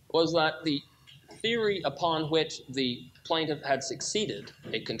was that the theory upon which the plaintiff had succeeded,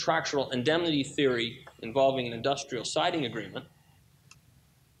 a contractual indemnity theory involving an industrial siding agreement,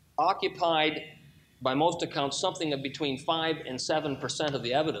 occupied, by most accounts, something of between 5 and 7% of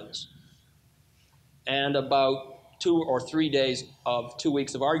the evidence, and about 2 or 3 days of 2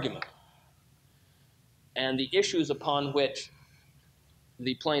 weeks of argument. And the issues upon which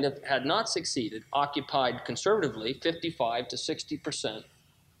the plaintiff had not succeeded occupied conservatively 55 to 60%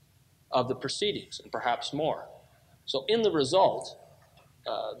 of the proceedings, and perhaps more. So in the result,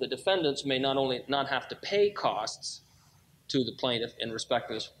 the defendants may not only not have to pay costs to the plaintiff in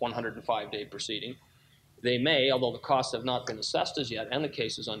respect of this 105-day proceeding, they may, although the costs have not been assessed as yet and the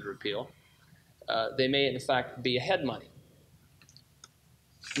case is under appeal, they may in fact be ahead money.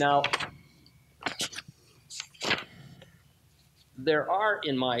 Now, there are,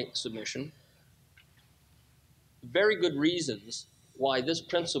 in my submission, very good reasons why this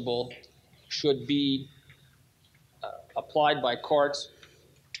principle should be applied by courts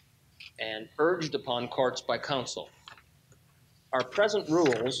and urged upon courts by counsel. Our present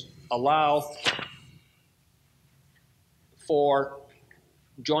rules allow for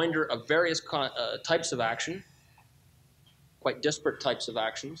joinder of various types of action, quite disparate types of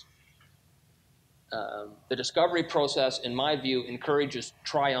actions. The discovery process, in my view, encourages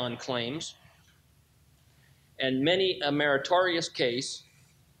try-on claims, and many a meritorious case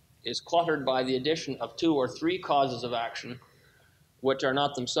is cluttered by the addition of 2 or 3 causes of action which are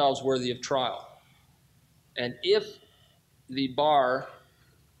not themselves worthy of trial. And if the bar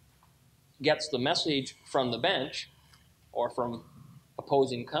gets the message from the bench or from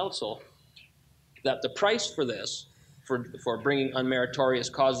opposing counsel that the price for this, for bringing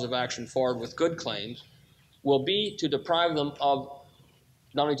unmeritorious causes of action forward with good claims, will be to deprive them of,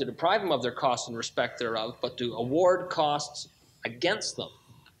 not only to deprive them of their costs in respect thereof, but to award costs against them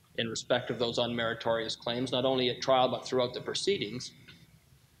in respect of those unmeritorious claims, not only at trial but throughout the proceedings,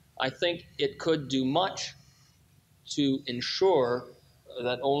 I think it could do much to ensure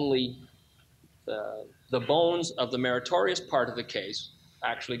that only the bones of the meritorious part of the case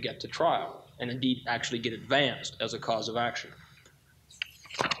actually get to trial, and indeed actually get advanced as a cause of action.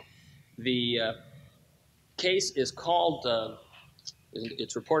 The case is called,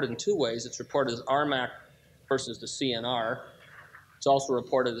 it's reported in 2 ways. It's reported as RMAC versus the CNR. It's also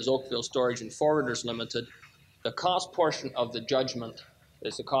reported as Oakville Storage and Forwarders Limited. The cost portion of the judgment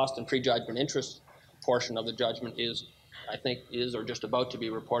is the cost and prejudgment interest portion of the judgment is, I think, is or just about to be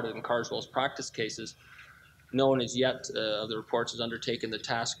reported in Carswell's practice cases. No one as yet of the reports has undertaken the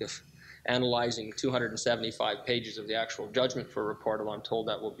task of analyzing 275 pages of the actual judgment for a report, although I'm told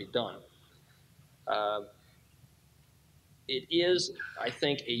that will be done. It is, I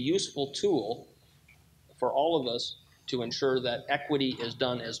think, a useful tool for all of us to ensure that equity is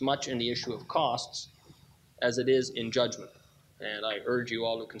done as much in the issue of costs as it is in judgment. And I urge you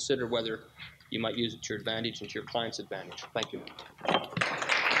all to consider whether you might use it to your advantage and to your client's advantage. Thank you.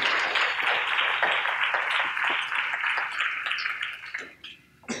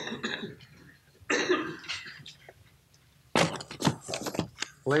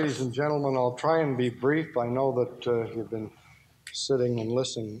 Ladies and gentlemen, I'll try and be brief. I know that you've been sitting and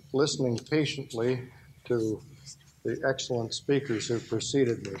listening patiently to the excellent speakers who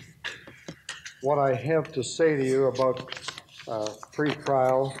preceded me. What I have to say to you about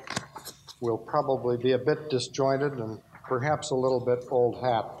pre-trial will probably be a bit disjointed and perhaps a little bit old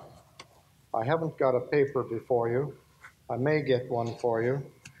hat. I haven't got a paper before you. I may get one for you.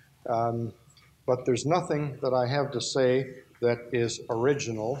 But there's nothing that I have to say that is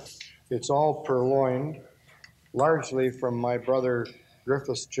original. It's all purloined, largely from my brother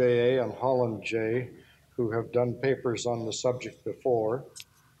Griffiths J.A. and Holland J., who have done papers on the subject before.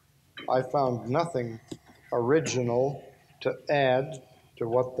 I found nothing original to add to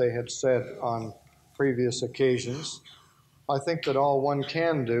what they had said on previous occasions. I think that all one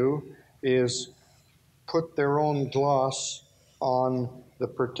can do is put their own gloss on the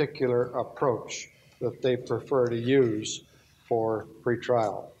particular approach that they prefer to use for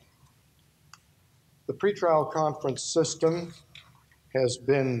pretrial. The pretrial conference system has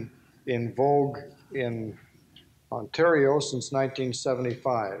been in vogue in Ontario since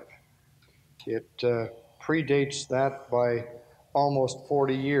 1975. It predates that by almost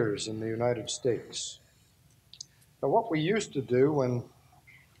 40 years in the United States. Now, what we used to do when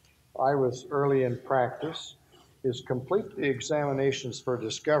I was early in practice is complete the examinations for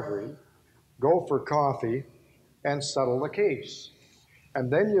discovery, go for coffee, and settle the case.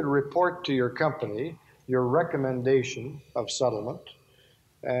 And then you'd report to your company your recommendation of settlement,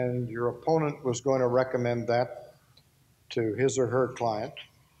 and your opponent was going to recommend that to his or her client,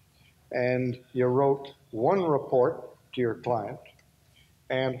 and you wrote one report to your client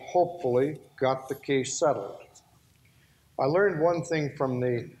and hopefully got the case settled. I learned one thing from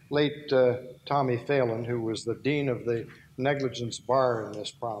the late Tommy Phelan, who was the dean of the negligence bar in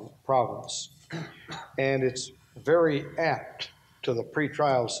this province, and it's very apt to the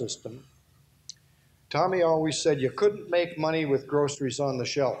pretrial system. Tommy always said you couldn't make money with groceries on the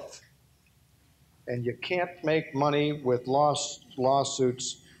shelf, and you can't make money with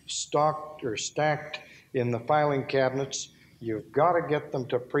lawsuits stocked or stacked in the filing cabinets. You've got to get them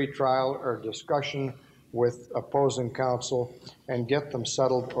to pretrial or discussion with opposing counsel and get them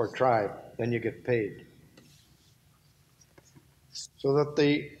settled or tried. Then you get paid. So that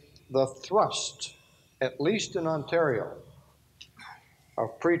the thrust, at least in Ontario,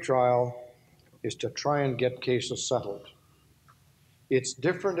 of pretrial is to try and get cases settled. It's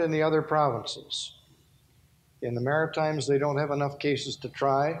different in the other provinces. In the Maritimes, they don't have enough cases to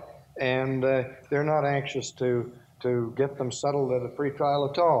try, and they're not anxious to get them settled at a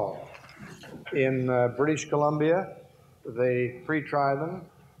pretrial at all. In British Columbia, they pre-try them.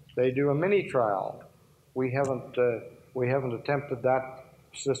 They do a mini trial. We haven't attempted that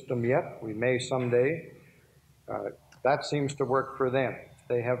system yet. We may someday. That seems to work for them.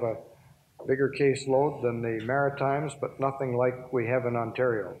 They have a bigger caseload than the Maritimes, but nothing like we have in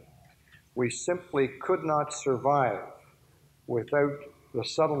Ontario. We simply could not survive without the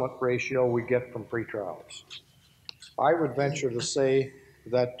settlement ratio we get from pretrials. I would venture to say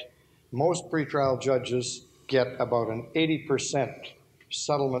that most pretrial judges get about an 80%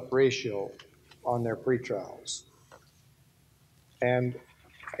 settlement ratio on their pretrials. And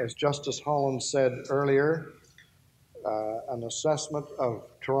as Justice Holland said earlier, an assessment of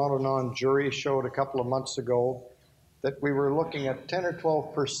Toronto non-jury showed a couple of months ago that we were looking at 10 or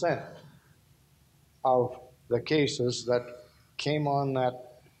 12% of the cases that came on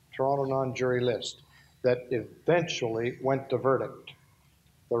that Toronto non-jury list that eventually went to verdict.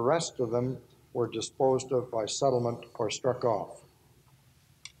 The rest of them were disposed of by settlement or struck off.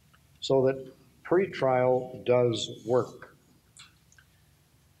 So that pretrial does work.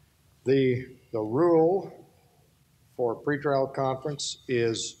 The rule for pretrial conference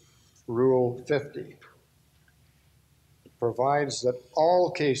is Rule 50. It provides that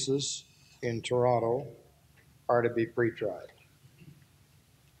all cases in Toronto are to be pretried.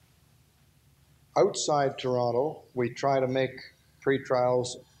 Outside Toronto, we try to make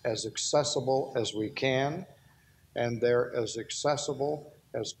pretrials as accessible as we can, and they're as accessible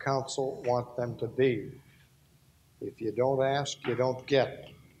as counsel want them to be. If you don't ask, you don't get.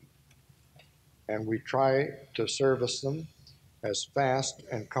 And we try to service them as fast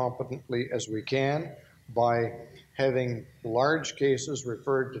and competently as we can by having large cases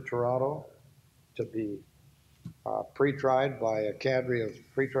referred to Toronto to be pretried by a cadre of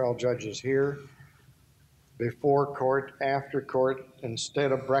pretrial judges here, before court, after court,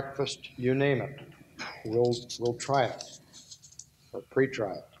 instead of breakfast, you name it. We'll try it, or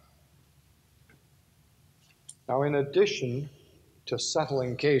pre-try it. Now, in addition to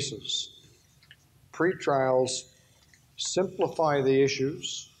settling cases, pretrials simplify the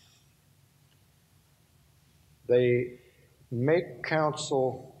issues. They make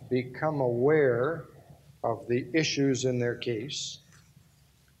counsel become aware of the issues in their case.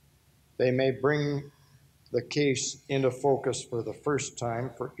 They may bring the case into focus for the first time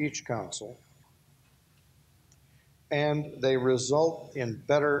for each counsel, and they result in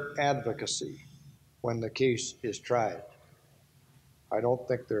better advocacy when the case is tried. I don't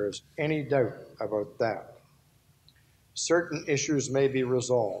think there is any doubt about that. Certain issues may be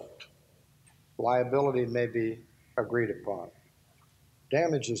resolved. Liability may be agreed upon.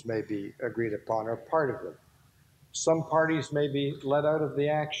 damages may be agreed upon or part of them. Some parties may be let out of the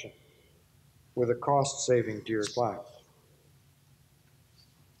action with a cost saving to your client.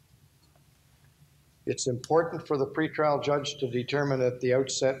 It's important for the pretrial judge to determine at the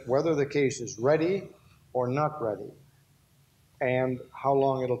outset whether the case is ready or not ready and how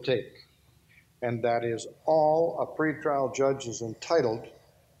long it'll take. And that is all a pretrial judge is entitled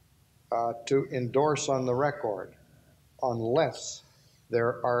to endorse on the record, unless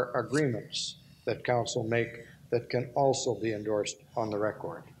there are agreements that counsel make that can also be endorsed on the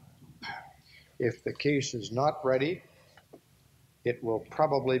record. If the case is not ready, it will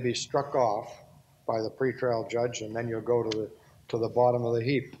probably be struck off by the pretrial judge, and then you'll go to the bottom of the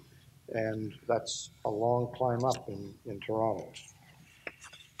heap, and that's a long climb up in Toronto.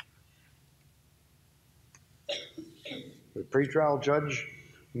 The pretrial judge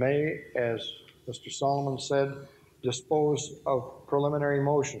may, as Mr. Solomon said, dispose of preliminary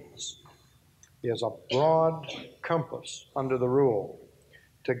motions. He has a broad compass under the rule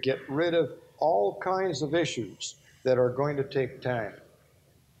to get rid of all kinds of issues that are going to take time.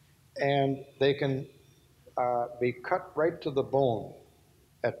 And they can be cut right to the bone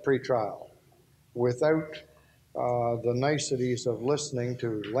at pretrial without the niceties of listening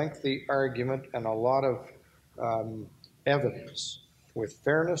to lengthy argument and a lot of evidence, with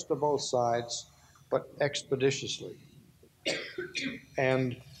fairness to both sides, but expeditiously.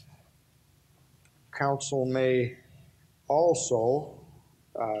 And counsel may also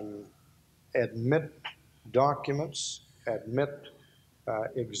admit documents, admit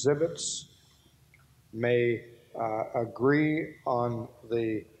exhibits, may agree on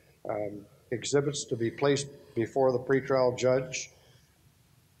the exhibits to be placed before the pretrial judge,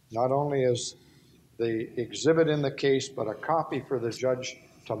 not only as the exhibit in the case, but a copy for the judge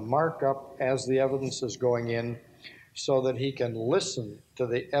to mark up as the evidence is going in, so that he can listen to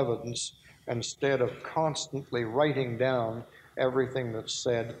the evidence instead of constantly writing down everything that's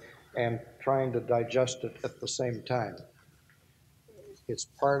said and trying to digest it at the same time. It's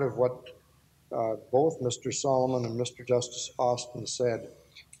part of what both Mr. Solomon and Mr. Justice Austin said.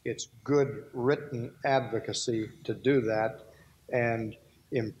 It's good written advocacy to do that, and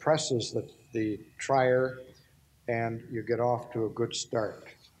impresses the trier, and you get off to a good start.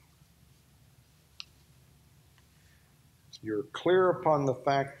 You're clear upon the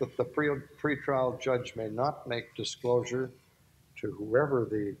fact that the pretrial judge may not make disclosure to whoever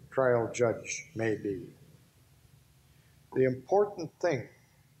the trial judge may be. The important thing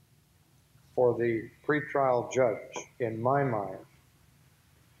for the pretrial judge, in my mind,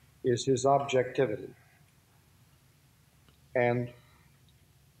 is his objectivity. And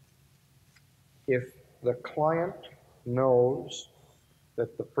if the client knows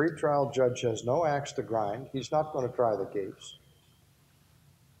that the pretrial judge has no axe to grind, he's not going to try the case,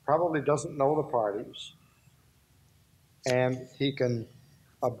 probably doesn't know the parties, and he can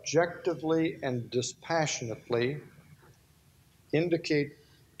objectively and dispassionately indicate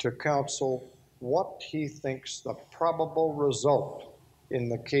to counsel what he thinks the probable result in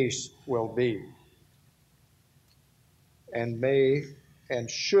the case will be, and may and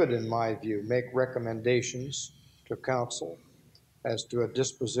should, in my view, make recommendations to counsel as to a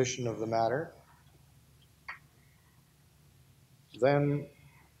disposition of the matter. Then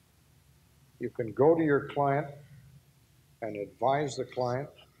you can go to your client and advise the client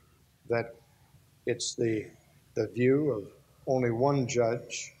that it's the view of only one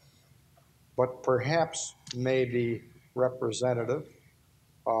judge, but perhaps may be representative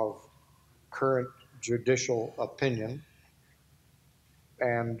of current judicial opinion,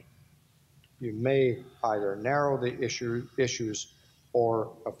 and you may either narrow the issues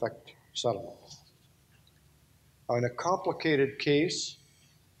or affect settlement. Now, in a complicated case,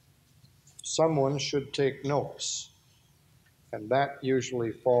 someone should take notes, and that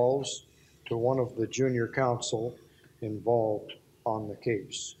usually falls to one of the junior counsel involved on the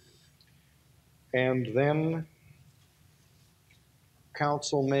case. And then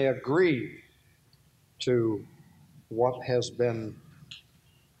counsel may agree to what has been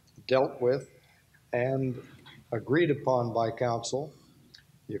dealt with and agreed upon by counsel.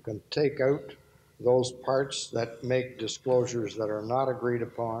 You can take out those parts that make disclosures that are not agreed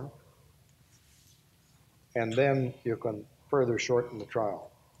upon, and then you can further shorten the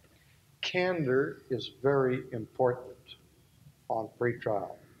trial. Candor is very important on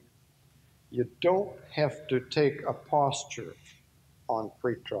pretrial. You don't have to take a posture on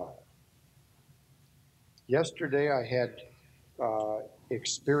pretrial. Yesterday I had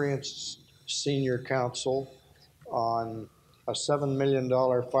experienced senior counsel on a $7 million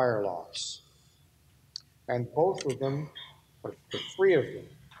fire loss. And both of them or the three of them,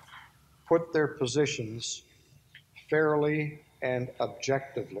 put their positions fairly and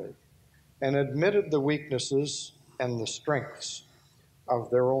objectively and admitted the weaknesses and the strengths of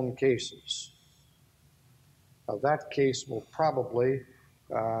their own cases. Now, that case will probably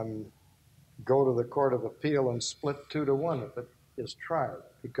go to the Court of Appeal and split 2-1 if it is tried,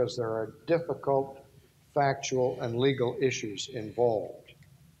 because there are difficult factual and legal issues involved.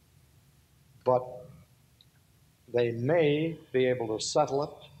 But they may be able to settle it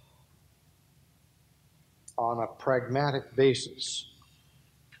on a pragmatic basis.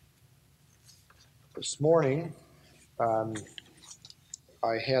 This morning,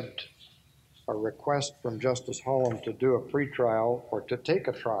 I had a request from Justice Holland to do a pretrial or to take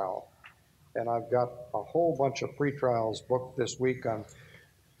a trial. And I've got a whole bunch of pretrials booked this week on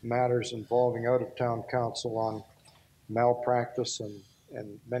matters involving out-of-town counsel on malpractice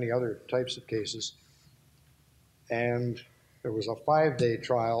and many other types of cases. And there was a 5-day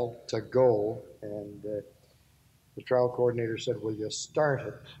trial to go, and the trial coordinator said, "Will you start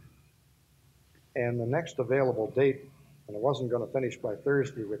it?" And the next available date, and I wasn't going to finish by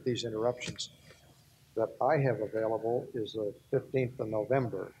Thursday with these interruptions, that I have available is the 15th of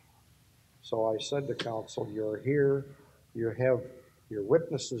November. So I said to counsel, "You're here, you have your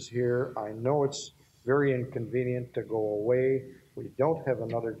witnesses here. I know it's very inconvenient to go away. We don't have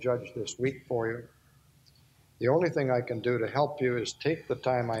another judge this week for you. The only thing I can do to help you is take the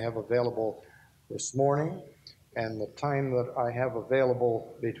time I have available this morning and the time that I have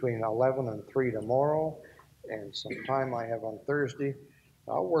available between 11 and 3 tomorrow and some time I have on Thursday.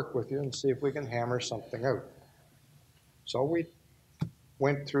 I'll work with you and see if we can hammer something out." So we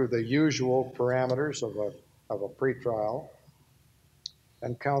went through the usual parameters of a pretrial,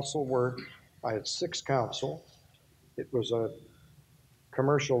 and I had 6 counsel. It was a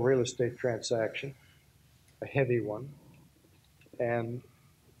commercial real estate transaction, a heavy one, and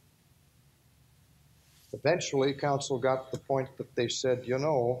eventually counsel got to the point that they said, "You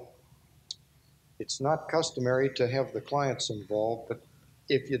know, it's not customary to have the clients involved, but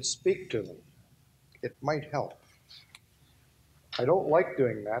if you'd speak to them, it might help." I don't like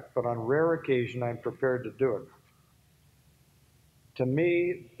doing that, but on rare occasion, I'm prepared to do it. To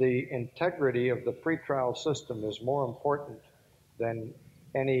me, the integrity of the pretrial system is more important than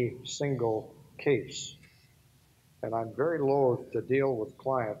any single case. And I'm very loath to deal with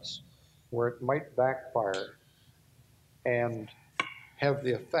clients where it might backfire and have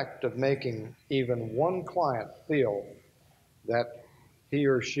the effect of making even one client feel that he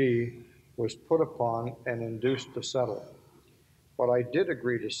or she was put upon and induced to settle. But I did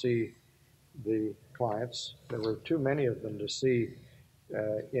agree to see the clients. There were too many of them to see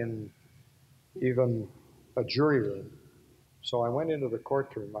in even a jury room. So I went into the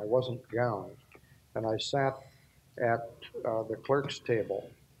courtroom. I wasn't gowned, and I sat at the clerk's table,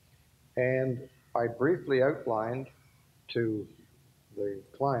 and I briefly outlined to the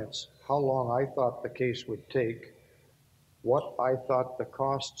clients how long I thought the case would take, what I thought the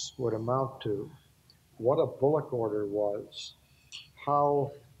costs would amount to, what a bullock order was,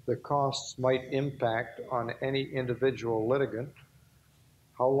 how the costs might impact on any individual litigant,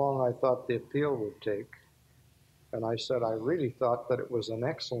 how long I thought the appeal would take. And I said I really thought that it was an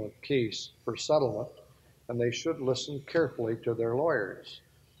excellent case for settlement, and they should listen carefully to their lawyers.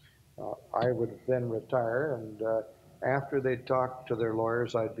 I would then retire, and after they talked to their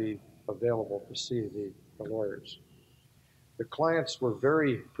lawyers, I'd be available to see the lawyers. The clients were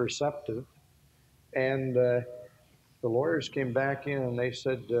very perceptive, and the lawyers came back in and they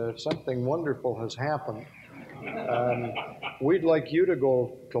said, "Something wonderful has happened. We'd like you to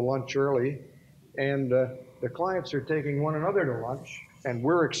go to lunch early, and the clients are taking one another to lunch, and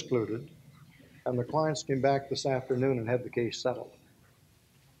we're excluded." And the clients came back this afternoon and had the case settled.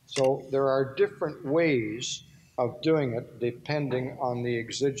 So there are different ways of doing it depending on the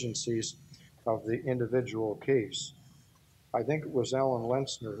exigencies of the individual case. I think it was Alan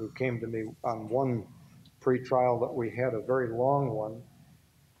Lenzner who came to me on one pretrial that we had, a very long one,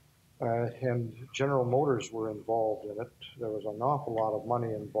 and General Motors were involved in it. There was an awful lot of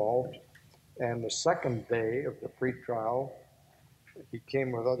money involved. And the second day of the pretrial, he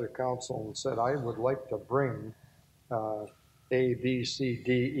came with other counsel and said, "I would like to bring A, B, C,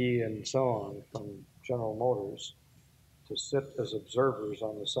 D, E, and so on from General Motors to sit as observers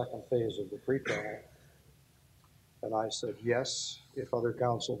on the second phase of the pretrial." And I said, "Yes, if other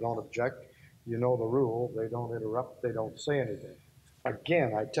counsel don't object. You know the rule, they don't interrupt, they don't say anything."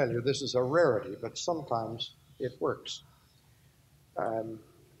 Again, I tell you, this is a rarity, but sometimes it works.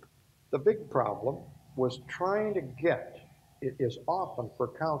 The big problem was trying to get, it is often for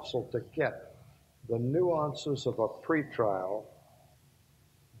counsel to get the nuances of a pretrial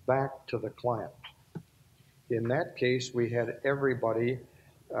back to the client. In that case, we had everybody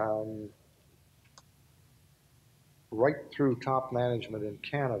right through top management in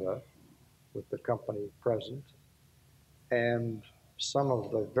Canada with the company present, and some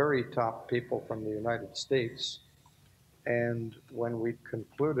of the very top people from the United States. And when we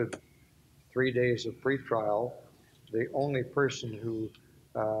concluded 3 days of pretrial, the only person who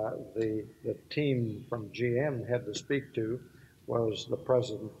the team from GM had to speak to was the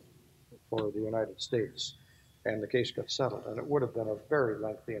president for the United States. And the case got settled. And it would have been a very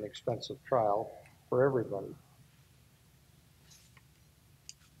lengthy and expensive trial for everybody.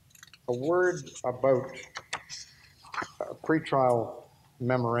 A word about pretrial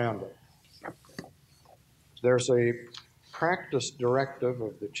memorandum. There's a practice directive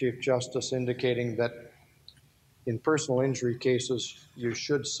of the Chief Justice indicating that in personal injury cases, you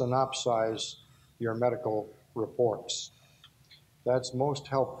should synopsize your medical reports. That's most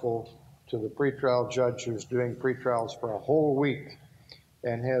helpful to the pretrial judge who's doing pretrials for a whole week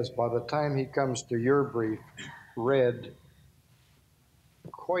and has, by the time he comes to your brief, read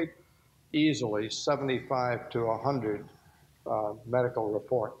quite easily 75 to 100 medical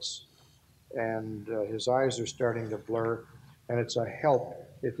reports. And his eyes are starting to blur, and it's a help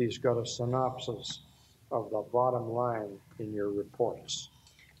if he's got a synopsis of the bottom line in your reports.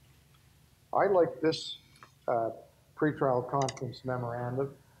 I like this pretrial conference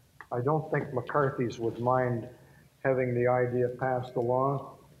memorandum. I don't think McCarthy's would mind having the idea passed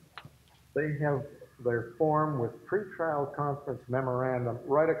along. They have their form with pretrial conference memorandum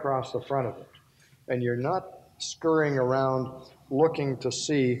right across the front of it. And you're not scurrying around looking to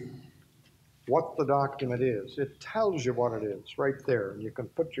see what the document is. It tells you what it is right there. And you can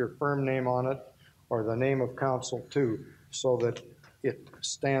put your firm name on it or the name of counsel too, so that it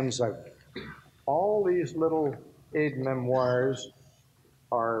stands out. All these little aide memoirs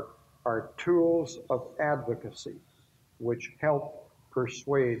are tools of advocacy which help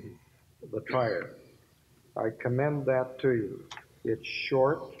persuade the trier. I commend that to you. It's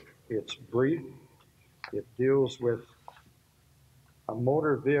short, it's brief, it deals with a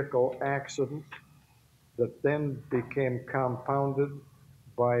motor vehicle accident that then became compounded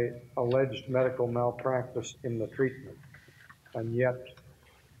by alleged medical malpractice in the treatment. And yet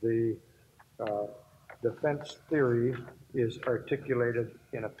the defense theory is articulated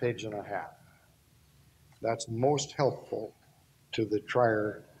in a page and a half. That's most helpful to the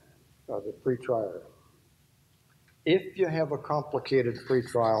trier, the pre-trier. If you have a complicated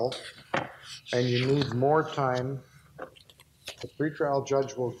pretrial and you need more time, the pretrial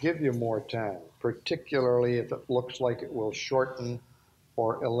judge will give you more time, particularly if it looks like it will shorten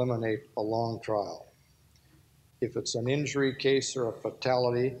or eliminate a long trial. If it's an injury case or a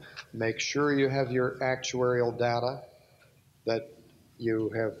fatality, make sure you have your actuarial data, that you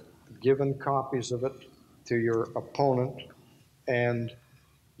have given copies of it to your opponent, and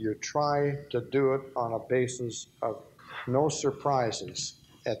you try to do it on a basis of no surprises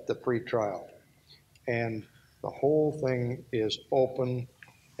at the pretrial. And the whole thing is open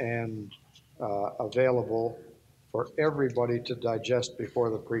and available for everybody to digest before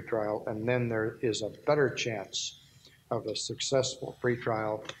the pretrial, and then there is a better chance of a successful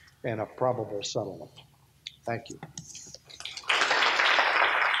pretrial and a probable settlement. Thank you.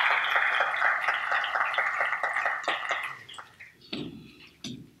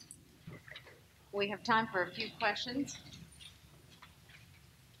 We have time for a few questions.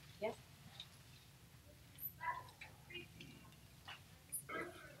 Yes?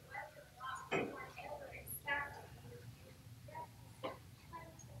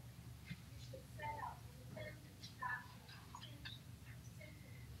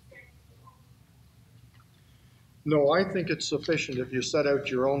 No, I think it's sufficient if you set out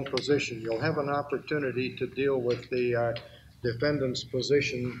your own position. You'll have an opportunity to deal with the defendant's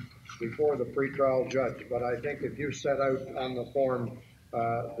position before the pretrial judge. But I think if you set out on the form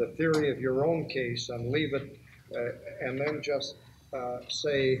the theory of your own case and leave it, and then just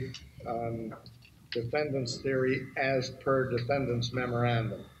say defendant's theory as per defendant's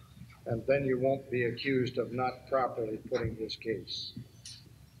memorandum, and then you won't be accused of not properly putting his case.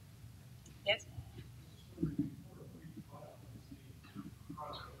 Yes?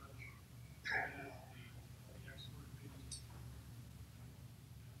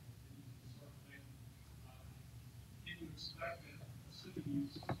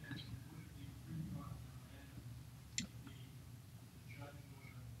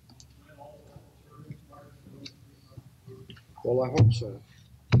 Well, I hope so.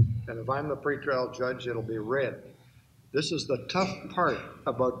 And if I'm the pretrial judge, it'll be read. This is the tough part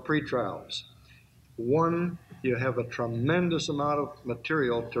about pretrials. one, you have a tremendous amount of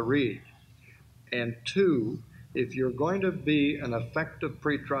material to read. And two, if you're going to be an effective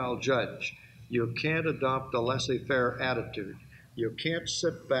pretrial judge, you can't adopt a laissez-faire attitude. You can't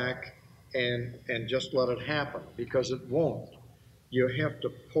sit back and just let it happen, because it won't. You have to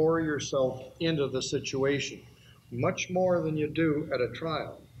pour yourself into the situation, much more than you do at a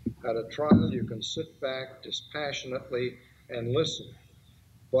trial. At a trial, you can sit back dispassionately and listen.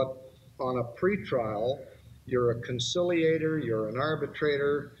 But on a pretrial, you're a conciliator, you're an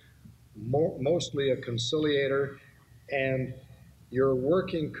arbitrator, mostly a conciliator, and you're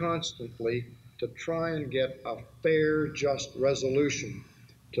working constantly to try and get a fair, just resolution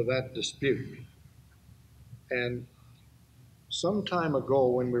to that dispute. And some time ago,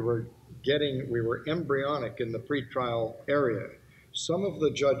 when we were embryonic in the pretrial area, some of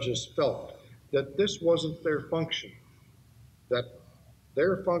the judges felt that this wasn't their function, that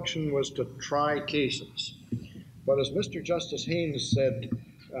their function was to try cases. But as Mr. Justice Haynes said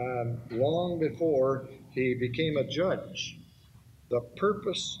long before he became a judge, the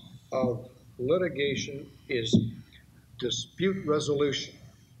purpose of litigation is dispute resolution.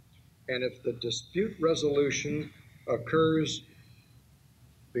 And if the dispute resolution occurs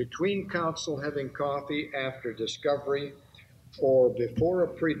between counsel having coffee after discovery, or before a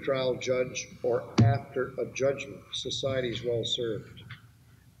pretrial judge, or after a judgment, society's well served.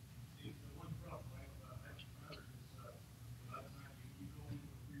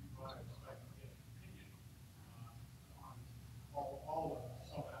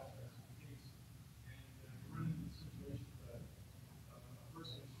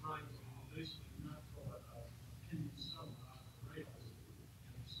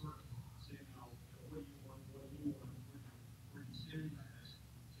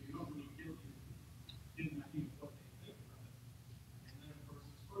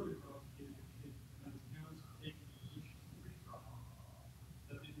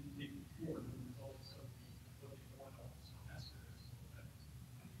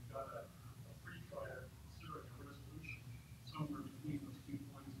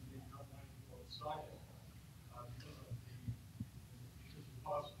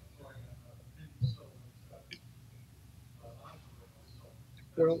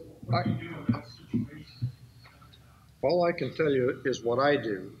 Well, all I can tell you is what I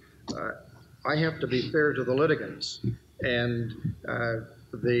do. I have to be fair to the litigants, and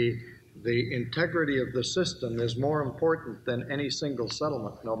the integrity of the system is more important than any single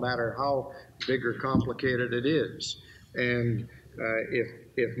settlement, no matter how big or complicated it is. And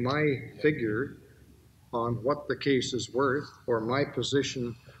if my figure on what the case is worth, or my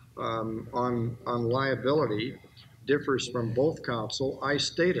position on liability differs from both counsel, I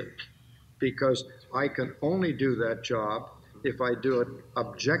state it, because I can only do that job if I do it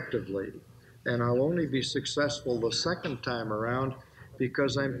objectively, and I'll only be successful the second time around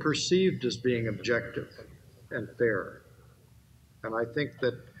because I'm perceived as being objective and fair. And I think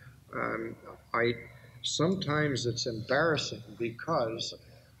that sometimes it's embarrassing, because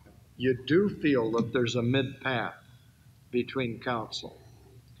you do feel that there's a mid-path between counsel,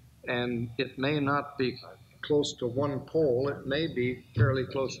 and it may not be close to one pole, it may be fairly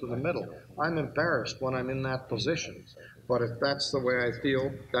close to the middle. I'm embarrassed when I'm in that position, but if that's the way I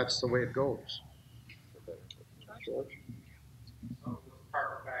feel, that's the way it goes. George? Some of us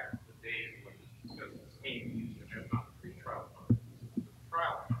hark back to the days when Justice Haynes used to have not the pretrial time, the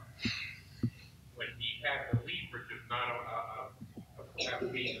trial time, when he had the leverage of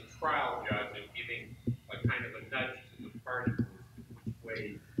not being a trial judge and giving a kind of a nudge to the parties which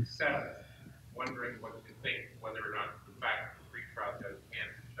way to settle, wondering what to think, whether or not the fact that the pretrial judge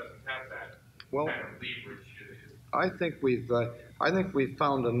doesn't have that kind of leverage. I think we've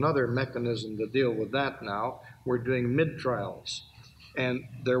found another mechanism to deal with that now. We're doing mid-trials, and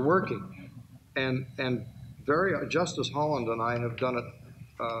they're working. And Justice Holland and I have done it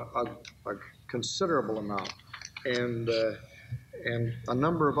a considerable amount, and a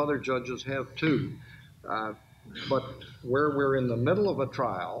number of other judges have too. But where we're in the middle of a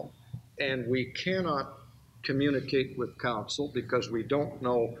trial and we cannot communicate with counsel because we don't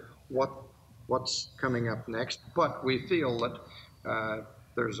know what's coming up next, but we feel that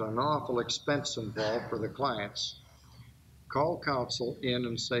there's an awful expense involved for the clients, call counsel in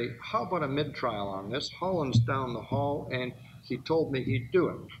and say, how about a mid-trial on this? Holland's down the hall and he told me he'd do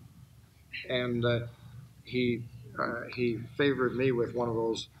it. And he favored me with one of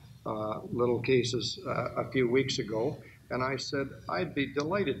those little cases a few weeks ago, and I said, I'd be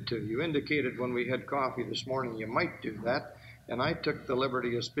delighted to. You indicated when we had coffee this morning you might do that, and I took the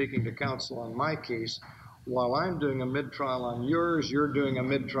liberty of speaking to counsel on my case. while I'm doing a mid-trial on yours, you're doing a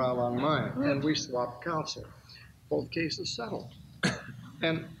mid-trial on mine, and we swap counsel. Both cases settled.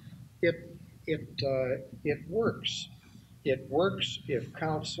 And it works. It works if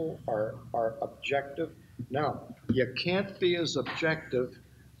counsel are objective. Now, you can't be as objective,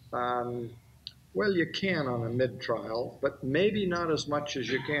 well, you can on a mid-trial, but maybe not as much as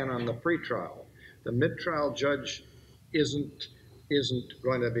you can on the pre-trial. The mid-trial judge isn't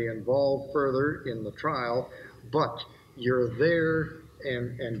going to be involved further in the trial, but you're there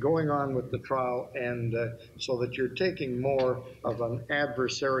and going on with the trial, and so that you're taking more of an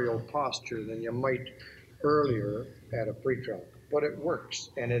adversarial posture than you might earlier at a pretrial. But it works,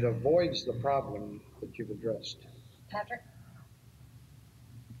 and it avoids the problem that you've addressed. Patrick?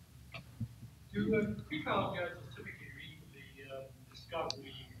 Do pretrial judges typically read the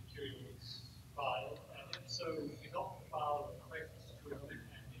discovery materials file, and if so, adopt the file with corrections to it and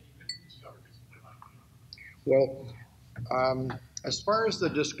any written discoveries that might be? Well, as far as the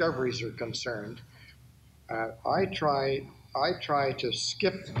discoveries are concerned, I try to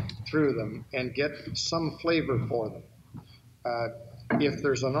skip through them and get some flavor for them. If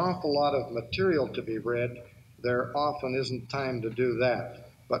there's an awful lot of material to be read, there often isn't time to do that.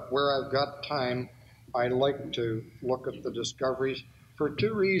 But where I've got time, I like to look at the discoveries for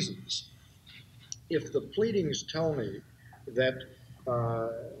two reasons. If the pleadings tell me that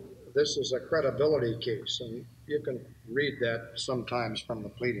this is a credibility case, and you can read that sometimes from the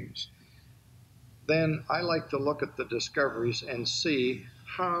pleadings, then I like to look at the discoveries and see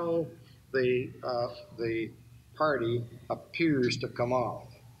how the party appears to come off.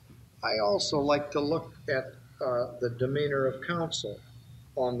 I also like to look at the demeanor of counsel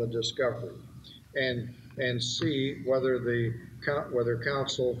on the discovery and see whether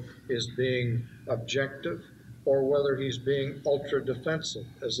counsel is being objective or whether he's being ultra defensive,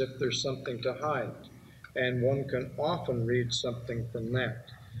 as if there's something to hide. And one can often read something from that.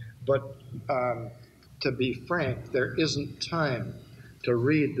 But to be frank, there isn't time to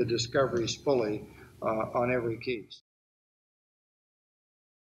read the discoveries fully on every case.